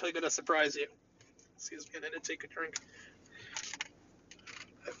is actually going to surprise you. Excuse me, I need to take a drink.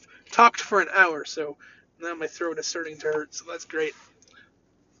 I've talked for an hour, so now my throat is starting to hurt, so that's great.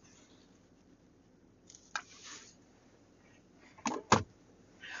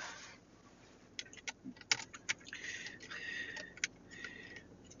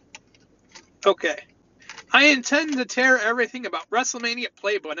 Okay. I intend to tear everything about WrestleMania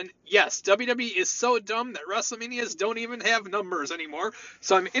Play Button. Yes, WWE is so dumb that WrestleManias don't even have numbers anymore,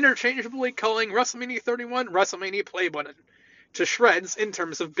 so I'm interchangeably calling WrestleMania 31 WrestleMania Play Button to shreds in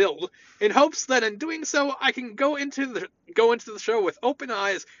terms of build, in hopes that in doing so I can go into the show with open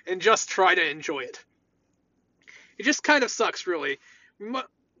eyes and just try to enjoy it. It just kind of sucks, really.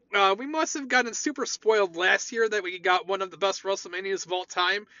 We must have gotten super spoiled last year that we got one of the best WrestleManias of all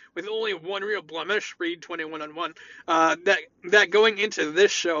time with only one real blemish, read 21-1. That going into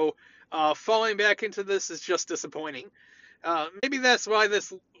this show, falling back into this is just disappointing. Maybe that's why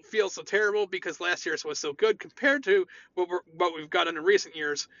this feel so terrible because last year's was so good compared to what we've gotten in recent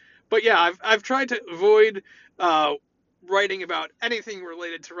years. But yeah, I've tried to avoid writing about anything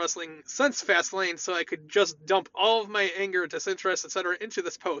related to wrestling since Fastlane, so I could just dump all of my anger, disinterest, etc. into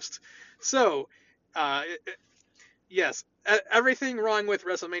this post. So, uh, yes, everything wrong with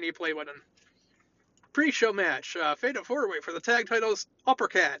WrestleMania Play Button. Pre-show match, Fatal 4-Way for the tag titles,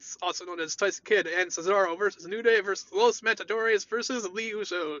 Uppercats, also known as Tyson Kidd and Cesaro versus New Day versus Los Matadores versus the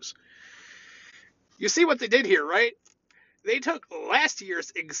Usos. You see what they did here, right? They took last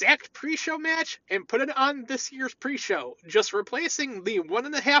year's exact pre-show match and put it on this year's pre-show, just replacing the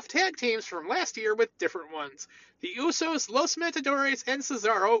 1.5 tag teams from last year with different ones. The Usos, Los Matadores, and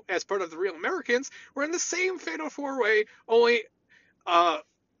Cesaro, as part of the Real Americans, were in the same Fatal 4-Way, only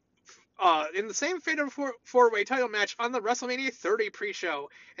in the same Fatal 4-Way title match on the WrestleMania 30 pre-show.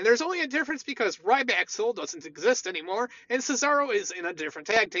 And there's only a difference because Ryback Soul doesn't exist anymore, and Cesaro is in a different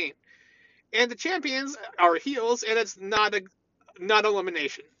tag team. And the champions are heels, and it's not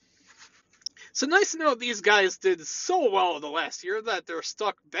elimination. So nice to know these guys did so well the last year that they're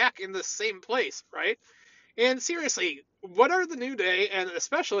stuck back in the same place, right? And seriously, what are the New Day, and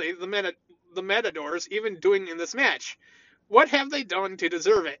especially the Matadors, even doing in this match? What have they done to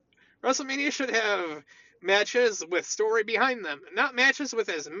deserve it? WrestleMania should have matches with story behind them, not matches with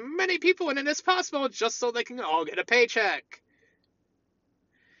as many people in it as possible just so they can all get a paycheck.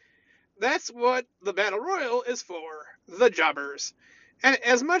 That's what the Battle Royal is for, the jobbers. And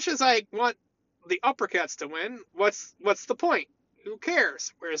as much as I want the Uppercats to win, what's the point? Who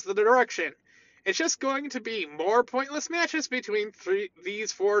cares? Where's the direction? It's just going to be more pointless matches between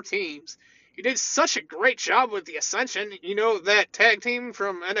these 4 teams. You did such a great job with the Ascension. You know, that tag team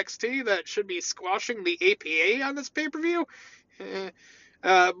from NXT that should be squashing the APA on this pay-per-view?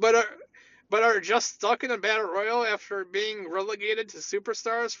 But are just stuck in a battle royal after being relegated to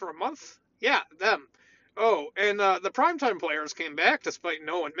superstars for a month? Yeah, them. Oh, and the primetime players came back despite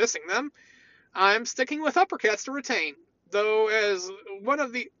no one missing them. I'm sticking with Uppercats to retain, as one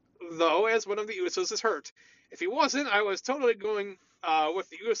of the Usos is hurt. If he wasn't, I was totally going with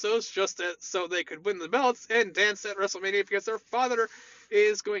the Usos so they could win the belts and dance at WrestleMania because their father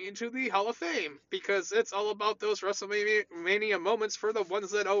is going into the Hall of Fame, because it's all about those WrestleMania moments for the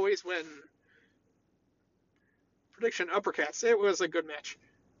ones that always win. Prediction, Uppercats. It was a good match.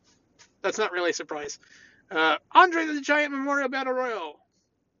 That's not really a surprise. Andre the Giant Memorial Battle Royal.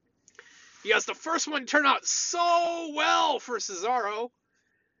 Yes, the first one turned out so well for Cesaro.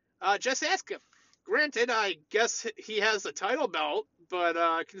 Just ask him. Granted, I guess he has the title belt,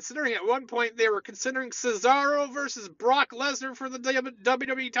 but considering at one point they were considering Cesaro versus Brock Lesnar for the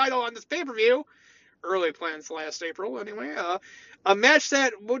WWE title on this pay-per-view, early plans last April anyway, a match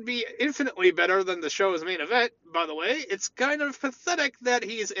that would be infinitely better than the show's main event, by the way. It's kind of pathetic that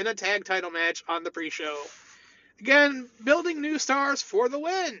he's in a tag title match on the pre-show. Again, building new stars for the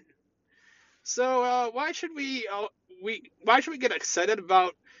win. So why should we get excited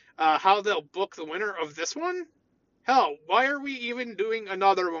about how they'll book the winner of this one? Hell, why are we even doing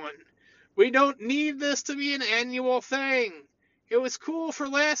another one? We don't need this to be an annual thing. It was cool for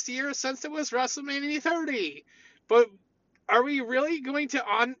last year since it was WrestleMania 30. But are we really going to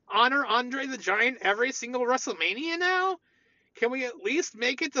honor Andre the Giant every single WrestleMania now? Can we at least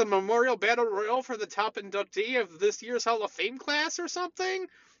make it the Memorial Battle Royal for the top inductee of this year's Hall of Fame class or something?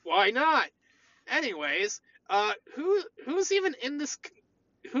 Why not? Anyways, who's even in this?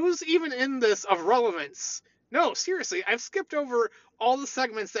 Who's even in this of relevance? No, seriously, I've skipped over all the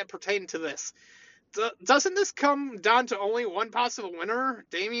segments that pertain to this. Doesn't this come down to only one possible winner,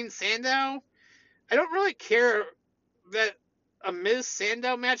 Damien Sandow? I don't really care that a Miz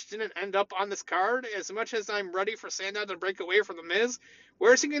Sandow match didn't end up on this card, as much as I'm ready for Sandow to break away from the Miz.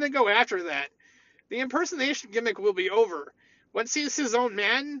 Where's he going to go after that? The impersonation gimmick will be over. Once he's his own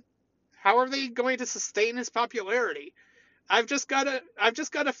man, how are they going to sustain his popularity? I've just got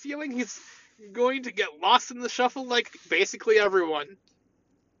a feeling he's going to get lost in the shuffle like basically everyone.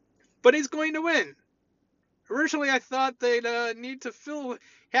 But he's going to win. Originally, I thought they'd need to fill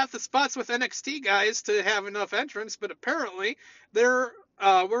half the spots with NXT guys to have enough entrants, but apparently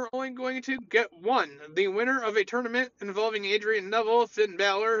we're only going to get one. The winner of a tournament involving Adrian Neville, Finn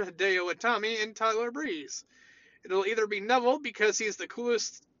Balor, Hideo Itami, and Tyler Breeze. It'll either be Neville because he's the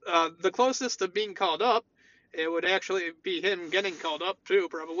closest to being called up. It would actually be him getting called up too,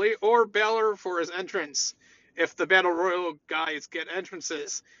 probably, or Balor for his entrance, if the Battle Royal guys get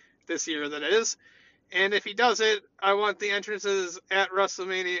entrances this year, that is. And if he does it, I want the entrances at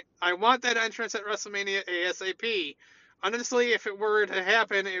WrestleMania. I want that entrance at WrestleMania ASAP. Honestly, if it were to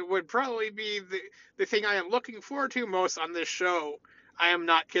happen, it would probably be the thing I am looking forward to most on this show. I am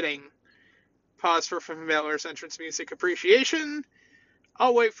not kidding. Pause for Finn Balor's entrance music appreciation.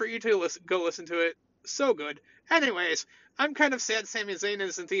 I'll wait for you to go listen to it. So good. Anyways, I'm kind of sad Sami Zayn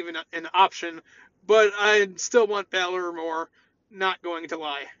isn't even an option, but I still want Balor more. Not going to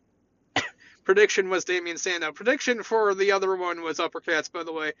lie. Prediction was Damien Sandow. Prediction for the other one was Uppercats, by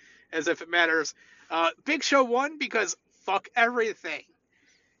the way, as if it matters. Big Show won because fuck everything.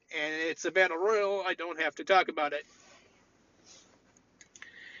 And it's a battle royal. I don't have to talk about it.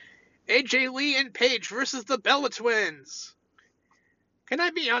 AJ Lee and Paige versus the Bella Twins. Can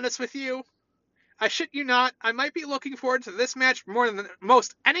I be honest with you? I shit you not, I might be looking forward to this match more than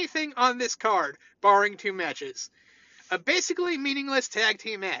most anything on this card, barring 2 matches. A basically meaningless tag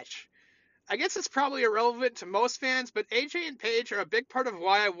team match. I guess it's probably irrelevant to most fans, but AJ and Paige are a big part of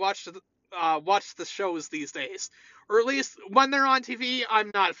why I watch the shows these days. Or at least when they're on TV,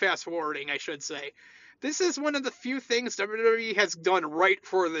 I'm not fast forwarding, I should say. This is one of the few things WWE has done right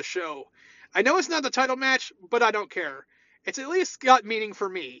for the show. I know it's not the title match, but I don't care. It's at least got meaning for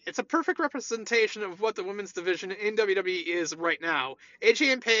me. It's a perfect representation of what the women's division in WWE is right now.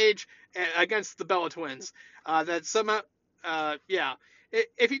 AJ and Paige against the Bella Twins. Yeah.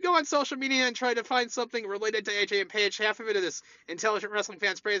 If you go on social media and try to find something related to AJ and Paige, half of it is intelligent wrestling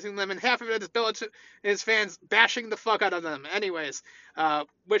fans praising them, and half of it is Bella Twins fans bashing the fuck out of them. Anyways,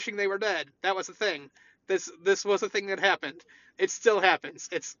 wishing they were dead. That was a thing. This was a thing that happened. It still happens.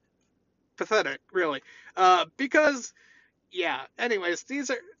 It's pathetic, really. Because yeah. Anyways, these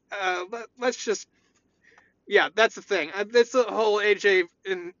are. Let's just. Yeah, that's the thing. It's the whole AJ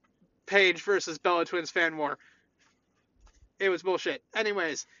and Paige versus Bella Twins fan war. It was bullshit.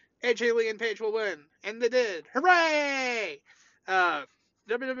 Anyways, AJ Lee and Paige will win, and they did. Hooray!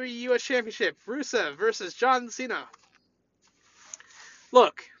 WWE US Championship: Rusev versus John Cena.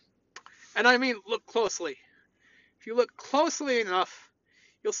 Look, and I mean look closely. If you look closely enough,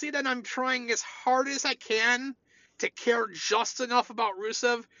 you'll see that I'm trying as hard as I can to care just enough about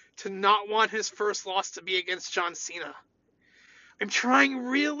Rusev to not want his first loss to be against John Cena. I'm trying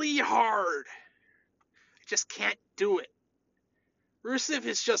really hard. I just can't do it. Rusev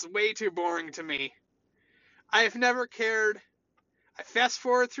is just way too boring to me. I've never cared. I fast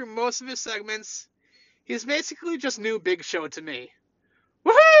forward through most of his segments. He's basically just new Big Show to me.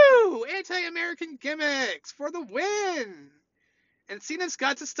 Woohoo! Anti-American gimmicks for the win! And Cena's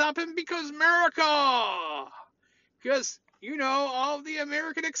got to stop him because America! Because, you know, all the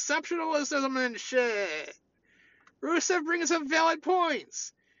American exceptionalism and shit. Rusev brings up valid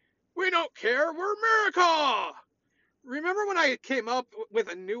points. We don't care, we're America! Remember when I came up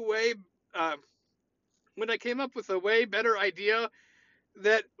with a new way, when I came up with a way better idea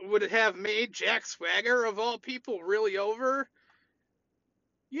that would have made Jack Swagger, of all people, really over?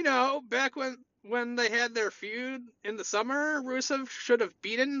 You know, back when they had their feud in the summer, Rusev should have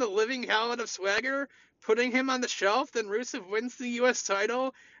beaten the living hell out of Swagger, putting him on the shelf, then Rusev wins the US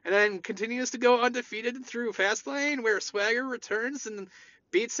title, and then continues to go undefeated through Fastlane, where Swagger returns and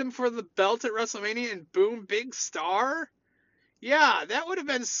beats him for the belt at WrestleMania, and boom, big star? Yeah, that would have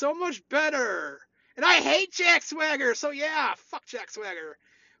been so much better. And I hate Jack Swagger, so yeah, fuck Jack Swagger.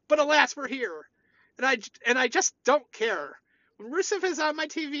 But alas, we're here. And I just don't care. When Rusev is on my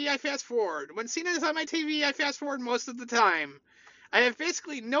TV, I fast forward. When Cena is on my TV, I fast forward most of the time. I have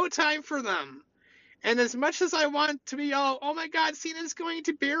basically no time for them. And as much as I want to be all, oh my god, Cena's going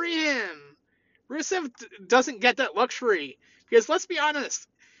to bury him, Rusev doesn't get that luxury. Because let's be honest,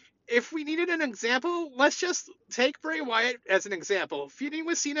 if we needed an example, let's just take Bray Wyatt as an example. Feuding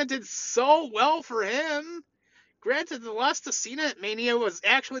with Cena did so well for him. Granted, the loss to Cena at Mania was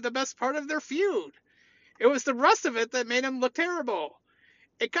actually the best part of their feud. It was the rest of it that made him look terrible.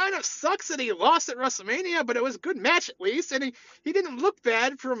 It kind of sucks that he lost at WrestleMania, but it was a good match at least, and he didn't look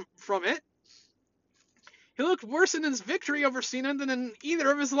bad from it. He looked worse in his victory over Cena than in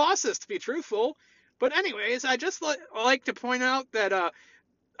either of his losses, to be truthful. But anyways, I just like to point out that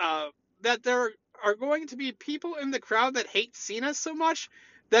that there are going to be people in the crowd that hate Cena so much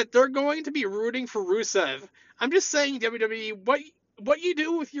that they're going to be rooting for Rusev. I'm just saying, WWE, what you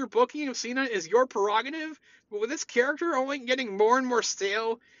do with your booking of Cena is your prerogative, but with this character only getting more and more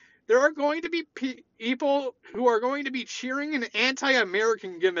stale, there are going to be people who are going to be cheering an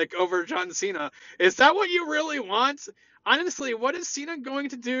anti-American gimmick over John Cena. Is that what you really want? Honestly, what is Cena going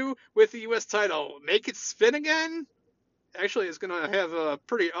to do with the US title? Make it spin again? Actually, it's going to have a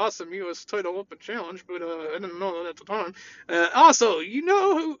pretty awesome U.S. title open challenge, but I didn't know that at the time. Also, you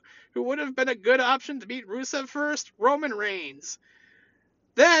know who would have been a good option to beat Rusev first? Roman Reigns.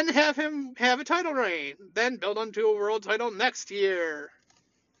 Then have him have a title reign. Then build onto a world title next year.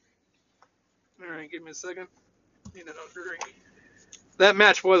 Alright, give me a second. Need another drink. that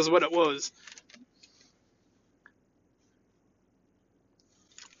match was what it was.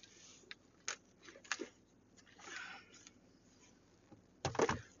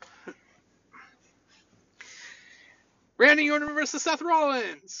 Randy Orton versus Seth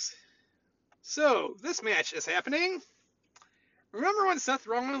Rollins. So, this match is happening. Remember when Seth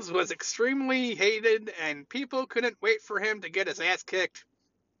Rollins was extremely hated and people couldn't wait for him to get his ass kicked?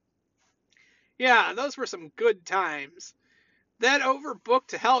 Yeah, those were some good times. That overbooked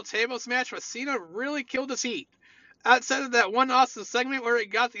to Hell Tables match with Cena really killed his heat. Outside of that one awesome segment where he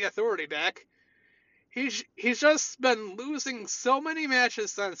got the authority back, he's just been losing so many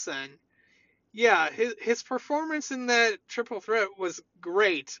matches since then. Yeah, his performance in that triple threat was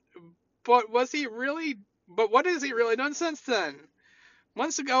great, but was he really? But what has he really done since then?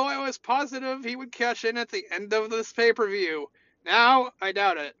 Months ago, I was positive he would cash in at the end of this pay-per-view. Now, I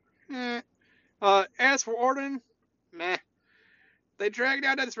doubt it. As for Orton, meh. They dragged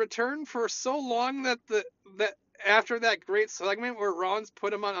out his return for so long that after that great segment where Rollins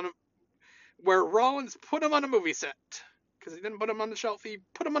put him on a movie set, because he didn't put him on the shelf, he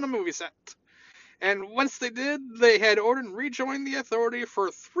put him on a movie set. And once they did, they had Orton rejoin the Authority for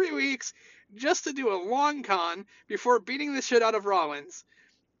 3 weeks just to do a long con before beating the shit out of Rollins.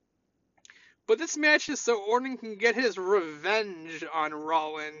 But this match is so Orton can get his revenge on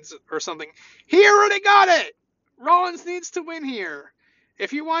Rollins or something. He already got it! Rollins needs to win here.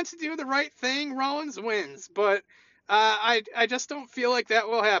 If you want to do the right thing, Rollins wins. But I just don't feel like that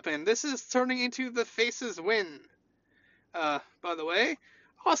will happen. This is turning into the faces win. By the way.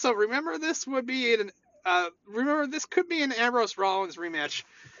 Also, remember this could be an Ambrose Rollins rematch.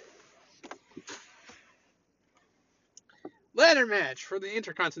 Ladder match for the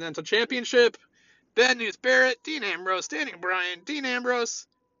Intercontinental Championship. Bad News Barrett, Dean Ambrose, Daniel Bryan, Dean Ambrose.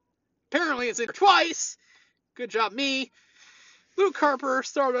 Apparently it's in twice. Good job, me. Luke Harper,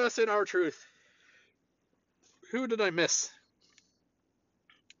 Stardust, and R-Truth. Who did I miss?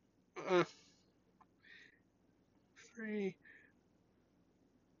 3.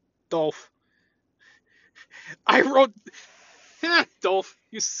 Dolph. I wrote... Dolph,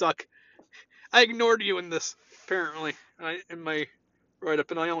 you suck. I ignored you in this, apparently, in my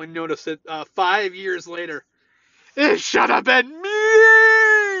write-up, and I only noticed it 5 years later. It should have been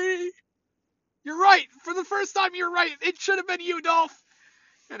me! You're right! For the first time, you're right! It should have been you, Dolph!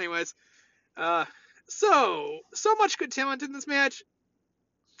 Anyways, so much good talent in this match.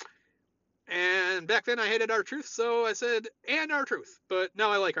 And back then I hated R-Truth, so I said, and R-Truth. But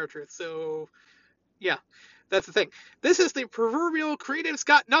now I like R-Truth, so yeah, that's the thing. This is the proverbial creative's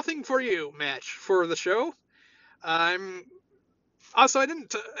got nothing for you match for the show. I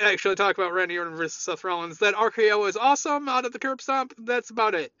didn't actually talk about Randy Orton versus Seth Rollins. That RKO is awesome out of the curb stomp. That's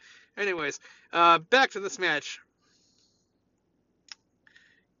about it. Anyways, back to this match.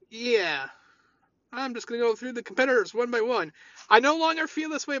 Yeah. I'm just going to go through the competitors one by one. I no longer feel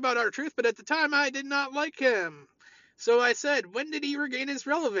this way about R-Truth, but at the time I did not like him. So I said, when did he regain his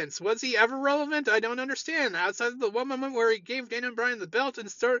relevance? Was he ever relevant? I don't understand. Outside of the one moment where he gave Daniel Bryan the belt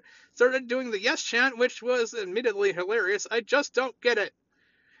and started doing the yes chant, which was admittedly hilarious, I just don't get it.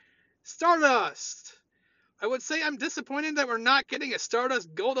 Stardust. I would say I'm disappointed that we're not getting a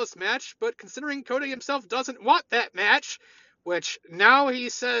Stardust-Goldust match, but considering Cody himself doesn't want that match, which now he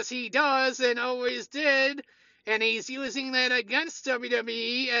says he does and always did, and he's using that against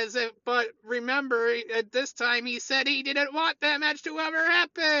WWE but remember, at this time he said he didn't want that match to ever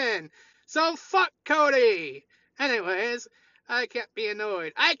happen. So fuck Cody. Anyways, I can't be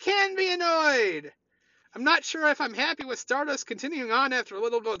annoyed. I can be annoyed. I'm not sure if I'm happy with Stardust continuing on after a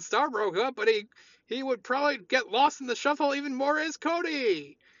Little Gold Star broke up, but he would probably get lost in the shuffle even more as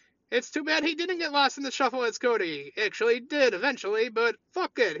Cody. It's too bad he didn't get lost in the shuffle as Cody. Actually, he did eventually, but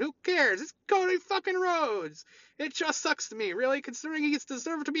fuck it. Who cares? It's Cody fucking Rhodes. It just sucks to me, really, considering he's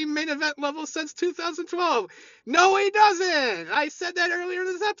deserved to be main event level since 2012. No, he doesn't! I said that earlier in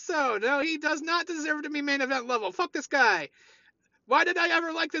this episode. No, he does not deserve to be main event level. Fuck this guy. Why did I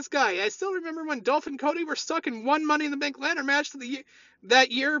ever like this guy? I still remember when Dolph and Cody were stuck in one Money in the Bank ladder match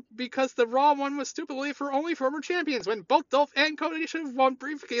that year because the Raw one was stupidly for only former champions, when both Dolph and Cody should have won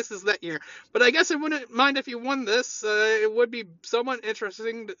briefcases that year. But I guess I wouldn't mind if he won this. It would be somewhat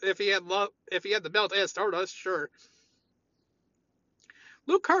interesting if he had the belt as Stardust, sure.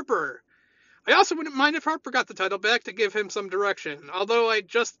 Luke Harper. I also wouldn't mind if Harper got the title back to give him some direction, although I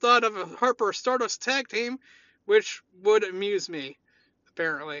just thought of a Harper Stardust tag team, which would amuse me,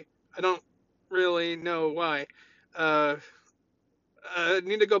 apparently. I don't really know why.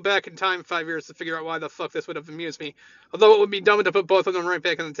 need to go back in time 5 years to figure out why the fuck this would have amused me. Although it would be dumb to put both of them right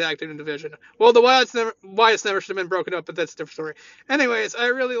back in the tag team division. Well, the Wyatts never should have been broken up, but that's a different story. Anyways, I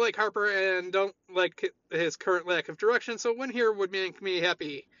really like Harper and don't like his current lack of direction, so win here would make me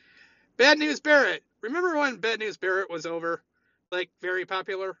happy. Bad News Barrett. Remember when Bad News Barrett was over? Like, very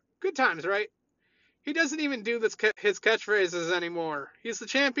popular? Good times, right? He doesn't even do his catchphrases anymore. He's the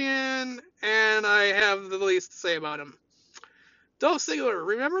champion, and I have the least to say about him. Dolph Ziggler,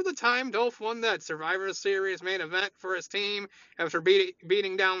 remember the time Dolph won that Survivor Series main event for his team after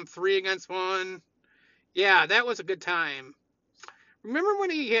beating down 3 against 1? Yeah, that was a good time. Remember when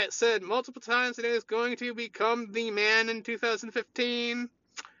he had said multiple times that he was going to become the man in 2015?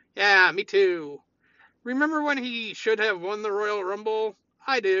 Yeah, me too. Remember when he should have won the Royal Rumble?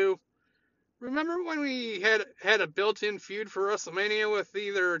 I do. Remember when we had a built-in feud for WrestleMania with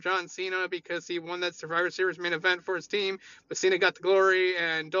either John Cena because he won that Survivor Series main event for his team, but Cena got the glory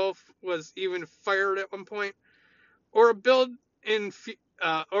and Dolph was even fired at one point, or a built-in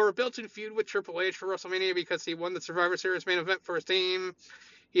feud with Triple H for WrestleMania because he won the Survivor Series main event for his team.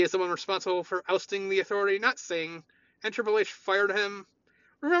 He is the one responsible for ousting the Authority, not Sting, and Triple H fired him.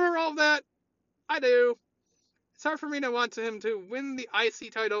 Remember all of that? I do. It's hard for me to want him to win the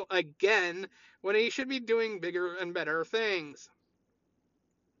IC title again when he should be doing bigger and better things.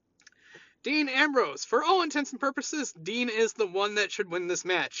 Dean Ambrose. For all intents and purposes, Dean is the one that should win this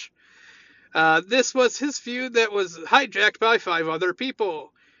match. This was his feud that was hijacked by 5 other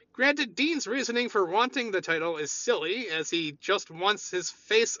people. Granted, Dean's reasoning for wanting the title is silly, as he just wants his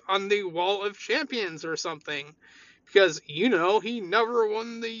face on the Wall of Champions or something. Because, he never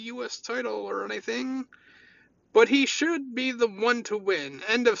won the US title or anything. But he should be the one to win.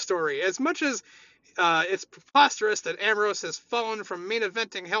 End of story. As much as it's preposterous that Ambrose has fallen from main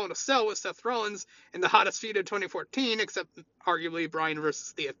eventing Hell in a Cell with Seth Rollins in the hottest feud of 2014, except arguably Bryan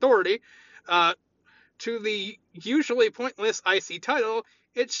versus the Authority, to the usually pointless IC title,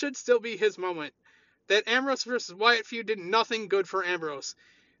 it should still be his moment. That Ambrose versus Wyatt feud did nothing good for Ambrose.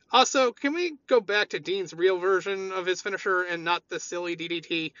 Also, can we go back to Dean's real version of his finisher and not the silly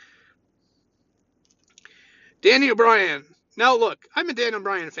DDT? Daniel Bryan. Now look, I'm a Daniel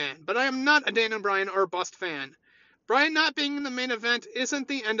Bryan fan, but I am not a Daniel Bryan or Bust fan. Bryan not being in the main event isn't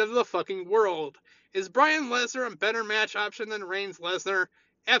the end of the fucking world. Is Bryan Lesnar a better match option than Reigns Lesnar?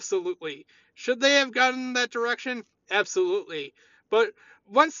 Absolutely. Should they have gone that direction? Absolutely. But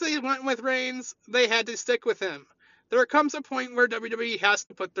once they went with Reigns, they had to stick with him. There comes a point where WWE has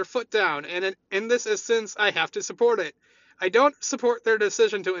to put their foot down, and in this instance, I have to support it. I don't support their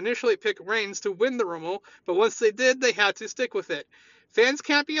decision to initially pick Reigns to win the Rumble, but once they did, they had to stick with it. Fans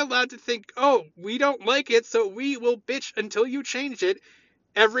can't be allowed to think, oh, we don't like it, so we will bitch until you change it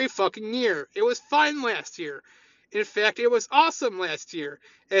every fucking year. It was fine last year. In fact, it was awesome last year.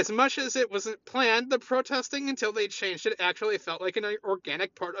 As much as it wasn't planned, the protesting until they changed it actually felt like an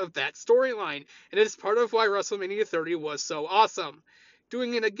organic part of that storyline, and it is part of why WrestleMania 30 was so awesome.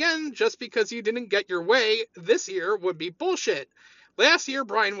 Doing it again just because you didn't get your way this year would be bullshit. Last year,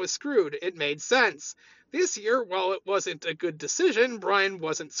 Bryan was screwed. It made sense. This year, while it wasn't a good decision, Bryan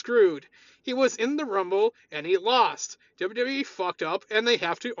wasn't screwed. He was in the Rumble, and he lost. WWE fucked up, and they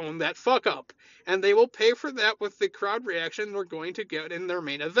have to own that fuck up. And they will pay for that with the crowd reaction they're going to get in their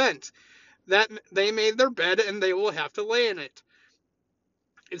main event. That they made their bed, and they will have to lay in it.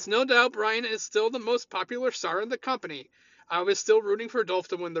 It's no doubt Bryan is still the most popular star in the company. I was still rooting for Dolph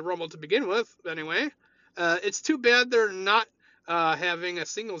to win the Rumble to begin with, anyway. It's too bad they're not having a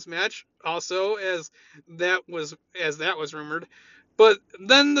singles match, also, as that was rumored. But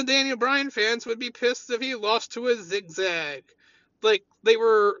then the Daniel Bryan fans would be pissed if he lost to a zigzag, like they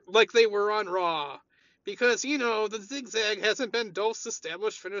were on Raw, because the zigzag hasn't been Dolph's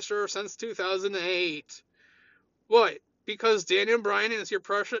established finisher since 2008. What? Because Daniel Bryan is your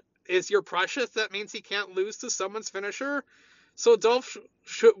precious? That means he can't lose to someone's finisher. So Dolph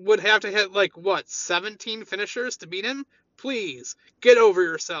would have to hit 17 finishers to beat him? Please, get over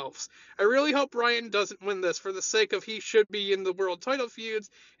yourselves. I really hope Bryan doesn't win this for the sake of he should be in the world title feuds,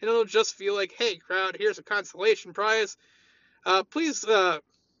 and it'll just feel like, hey crowd, here's a consolation prize. Please don't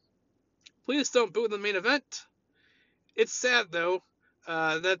boo the main event. It's sad though.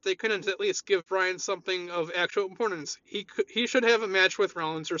 That they couldn't at least give Bryan something of actual importance. He should have a match with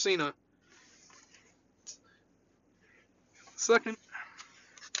Rollins or Cena. Second.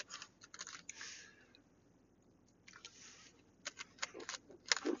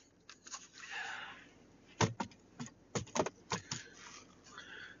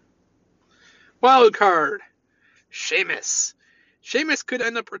 Wild card. Sheamus. Sheamus could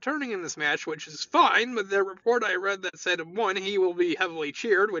end up returning in this match, which is fine, but the report I read that said, 1, he will be heavily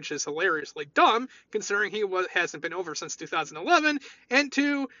cheered, which is hilariously dumb, considering he hasn't been over since 2011, and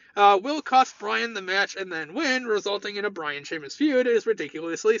 2, will cost Bryan the match and then win, resulting in a Bryan-Sheamus feud, is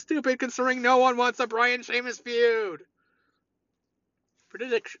ridiculously stupid, considering no one wants a Bryan-Sheamus feud.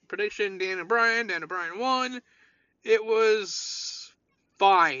 Prediction, Daniel Bryan won. It was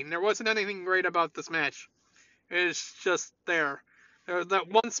fine. There wasn't anything great about this match. It's just there. That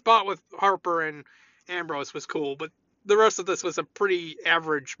one spot with Harper and Ambrose was cool, but the rest of this was a pretty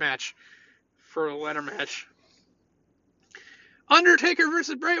average match for a ladder match. Undertaker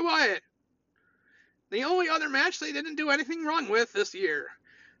versus Bray Wyatt. The only other match they didn't do anything wrong with this year.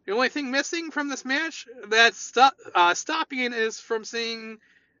 The only thing missing from this match that's stopping it is from seeing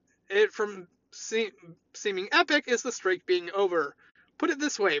it from seeming epic is the streak being over. Put it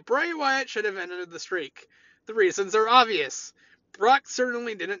this way, Bray Wyatt should have ended the streak. The reasons are obvious. Brock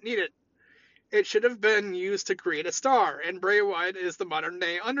certainly didn't need it. It should have been used to create a star, and Bray Wyatt is the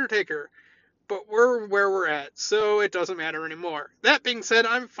modern-day Undertaker. But we're where we're at, so it doesn't matter anymore. That being said,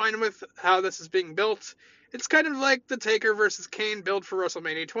 I'm fine with how this is being built. It's kind of like the Taker versus Kane build for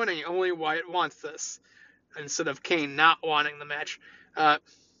WrestleMania 20, only Wyatt wants this, instead of Kane not wanting the match.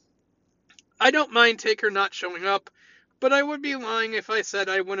 I don't mind Taker not showing up, but I would be lying if I said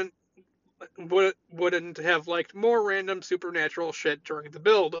I wouldn't have liked more random supernatural shit during the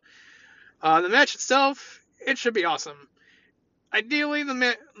build. The match itself, it should be awesome. Ideally,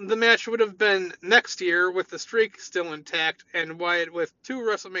 the match would have been next year with the streak still intact, and Wyatt with 2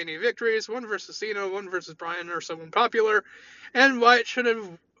 WrestleMania victories, 1 versus Cena, 1 versus Bryan or someone popular, and Wyatt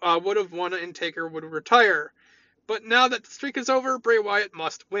would have won and Taker would retire. But now that the streak is over, Bray Wyatt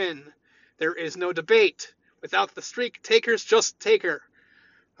must win. There is no debate. Without the streak, Taker's just Taker.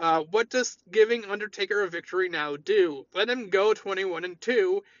 What does giving Undertaker a victory now do? Let him go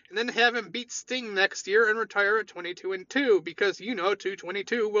 21-2, and then have him beat Sting next year and retire at 22-2, because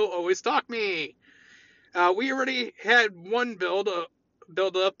 222 will always stalk me. We already had one build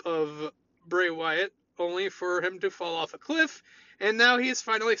up of Bray Wyatt, only for him to fall off a cliff, and now he's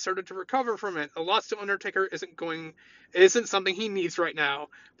finally started to recover from it. A loss to Undertaker isn't something he needs right now,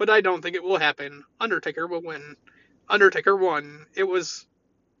 but I don't think it will happen. Undertaker will win. Undertaker won. It was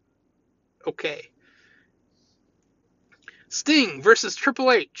okay. Sting versus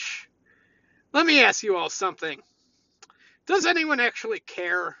Triple H. Let me ask you all something. Does anyone actually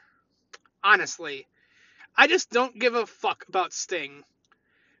care? Honestly, I just don't give a fuck about Sting.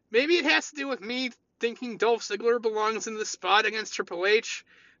 Maybe it has to do with me thinking Dolph Ziggler belongs in the spot against Triple H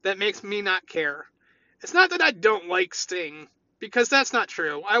that makes me not care. It's not that I don't like Sting, because that's not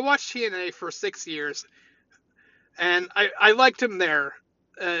true. I watched TNA for 6 years, and I liked him there.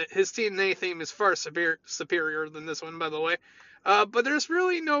 His TNA theme is far superior than this one, by the way. But there's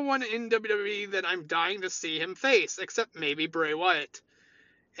really no one in WWE that I'm dying to see him face, except maybe Bray Wyatt.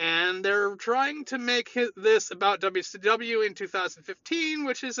 And they're trying to make this about WCW in 2015,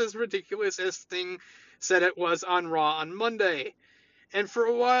 which is as ridiculous as Sting said it was on Raw on Monday. And for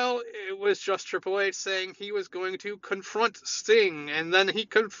a while, it was just Triple H saying he was going to confront Sting, and then he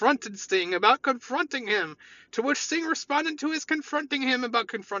confronted Sting about confronting him, to which Sting responded to his confronting him about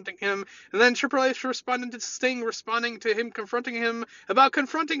confronting him, and then Triple H responded to Sting responding to him confronting him about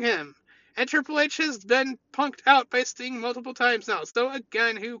confronting him. And Triple H has been punked out by Sting multiple times now, so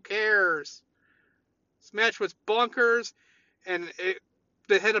again, who cares? This match was bonkers, and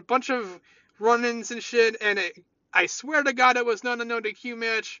they had a bunch of run-ins and shit, and I swear to God it was not a no DQ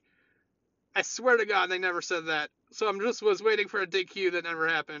match. I swear to God they never said that. So I just was waiting for a DQ that never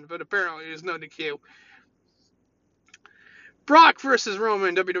happened, but apparently there's no DQ. Brock versus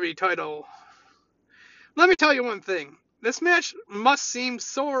Roman WWE title. Let me tell you one thing. This match must seem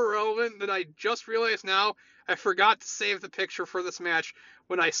so irrelevant that I just realized now I forgot to save the picture for this match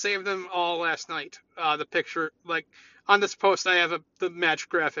when I saved them all last night. The picture, like, on this post I have the match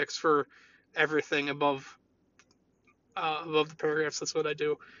graphics for everything above the paragraphs. That's what I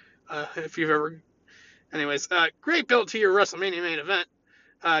do. If you've ever... Anyways, great build to your WrestleMania main event.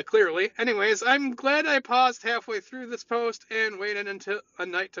 Clearly. Anyways, I'm glad I paused halfway through this post and waited until a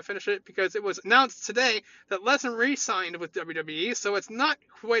night to finish it, because it was announced today that Lesnar re-signed with WWE, so it's not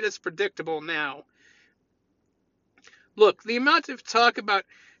quite as predictable now. Look, the amount of talk about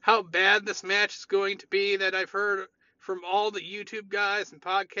how bad this match is going to be that I've heard from all the YouTube guys and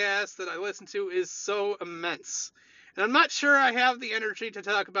podcasts that I listen to is so immense. And I'm not sure I have the energy to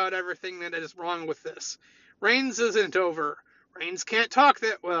talk about everything that is wrong with this. Reigns isn't over. Reigns can't talk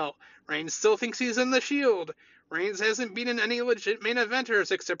that well. Reigns still thinks he's in the Shield. Reigns hasn't beaten any legit main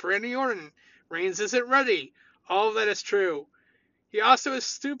eventers except Randy Orton. Reigns isn't ready. All of that is true. He also is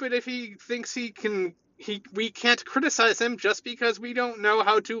stupid if he thinks we can't criticize him just because we don't know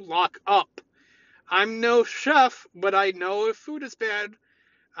how to lock up. I'm no chef, but I know if food is bad.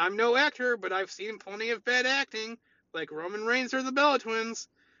 I'm no actor, but I've seen plenty of bad acting, like Roman Reigns or the Bella Twins.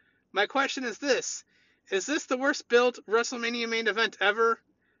 My question is this: is this the worst built WrestleMania main event ever?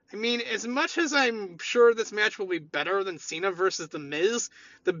 I mean, as much as I'm sure this match will be better than Cena versus The Miz,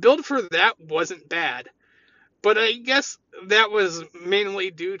 the build for that wasn't bad. But I guess that was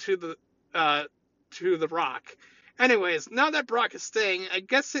mainly due to the Rock. Anyways, now that Brock is staying, I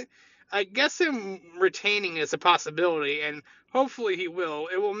guess him retaining is a possibility, and hopefully he will.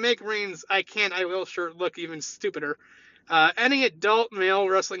 It will make Reigns' I will" shirt look even stupider. Any adult male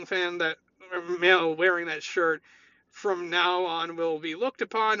wrestling fan male wearing that shirt from now on will be looked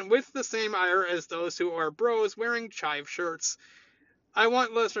upon with the same ire as those who are bros wearing chive shirts. I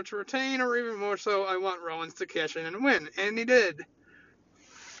want Lesnar to retain, or even more so, I want Rollins to cash in and win. And he did.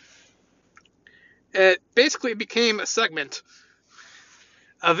 It basically became a segment.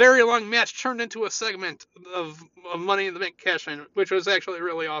 A very long match turned into a segment of Money in the Bank cash in, which was actually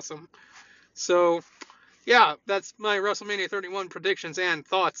really awesome. So, yeah, that's my WrestleMania 31 predictions and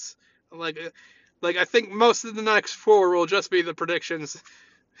thoughts. Like I think most of the next 4 will just be the predictions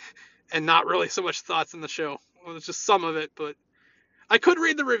and not really so much thoughts in the show. Well, it's just some of it, but I could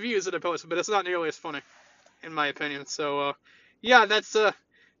read the reviews that I posted, but it's not nearly as funny, in my opinion. So, yeah, that's the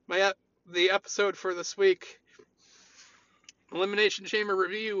episode for this week. Elimination Chamber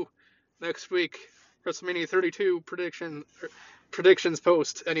review next week. WrestleMania 32 predictions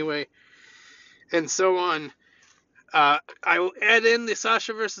post anyway, and so on. I will add in the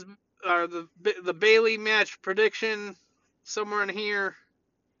Sasha versus the Bayley match prediction somewhere in here.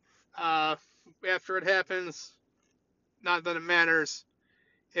 After it happens, not that it matters.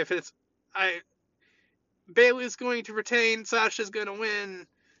 If it's Bayley's going to retain, Sasha's going to win.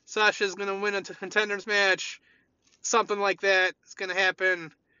 Sasha's going to win a contenders match. Something like that is going to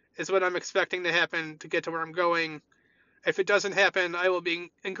happen, is what I'm expecting to happen to get to where I'm going. If it doesn't happen, I will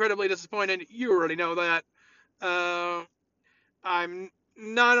be incredibly disappointed. You already know that. I'm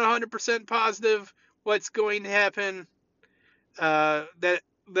not 100% positive what's going to happen.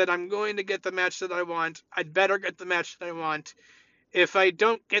 That I'm going to get the match that I want. I'd better get the match that I want. If I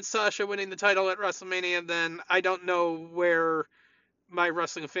don't get Sasha winning the title at WrestleMania, then I don't know where my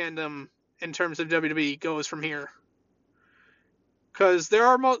wrestling fandom in terms of WWE goes from here. Because there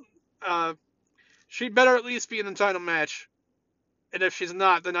are she'd better at least be in the title match. And if she's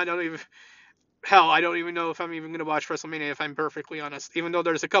not, then I don't even know if I'm even going to watch WrestleMania, if I'm perfectly honest. Even though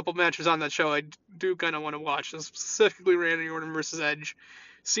there's a couple matches on that show I do kind of want to watch. Specifically Randy Orton versus Edge.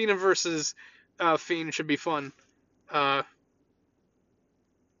 Cena versus Fiend should be fun. Other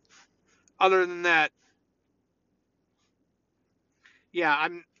than that, yeah,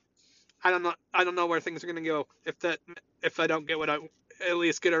 I don't know where things are going to go if I don't get what I at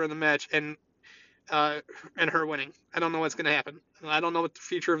least get her in the match and her winning. I don't know what's going to happen. I don't know what the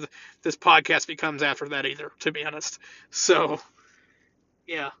future of this podcast becomes after that either, to be honest. So,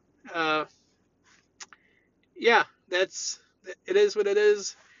 yeah. Yeah, it is what it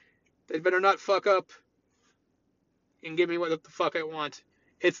is. They better not fuck up and give me what the fuck I want.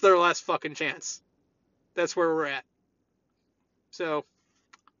 It's their last fucking chance. That's where we're at. So,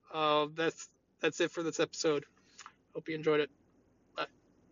 that's it for this episode. Hope you enjoyed it.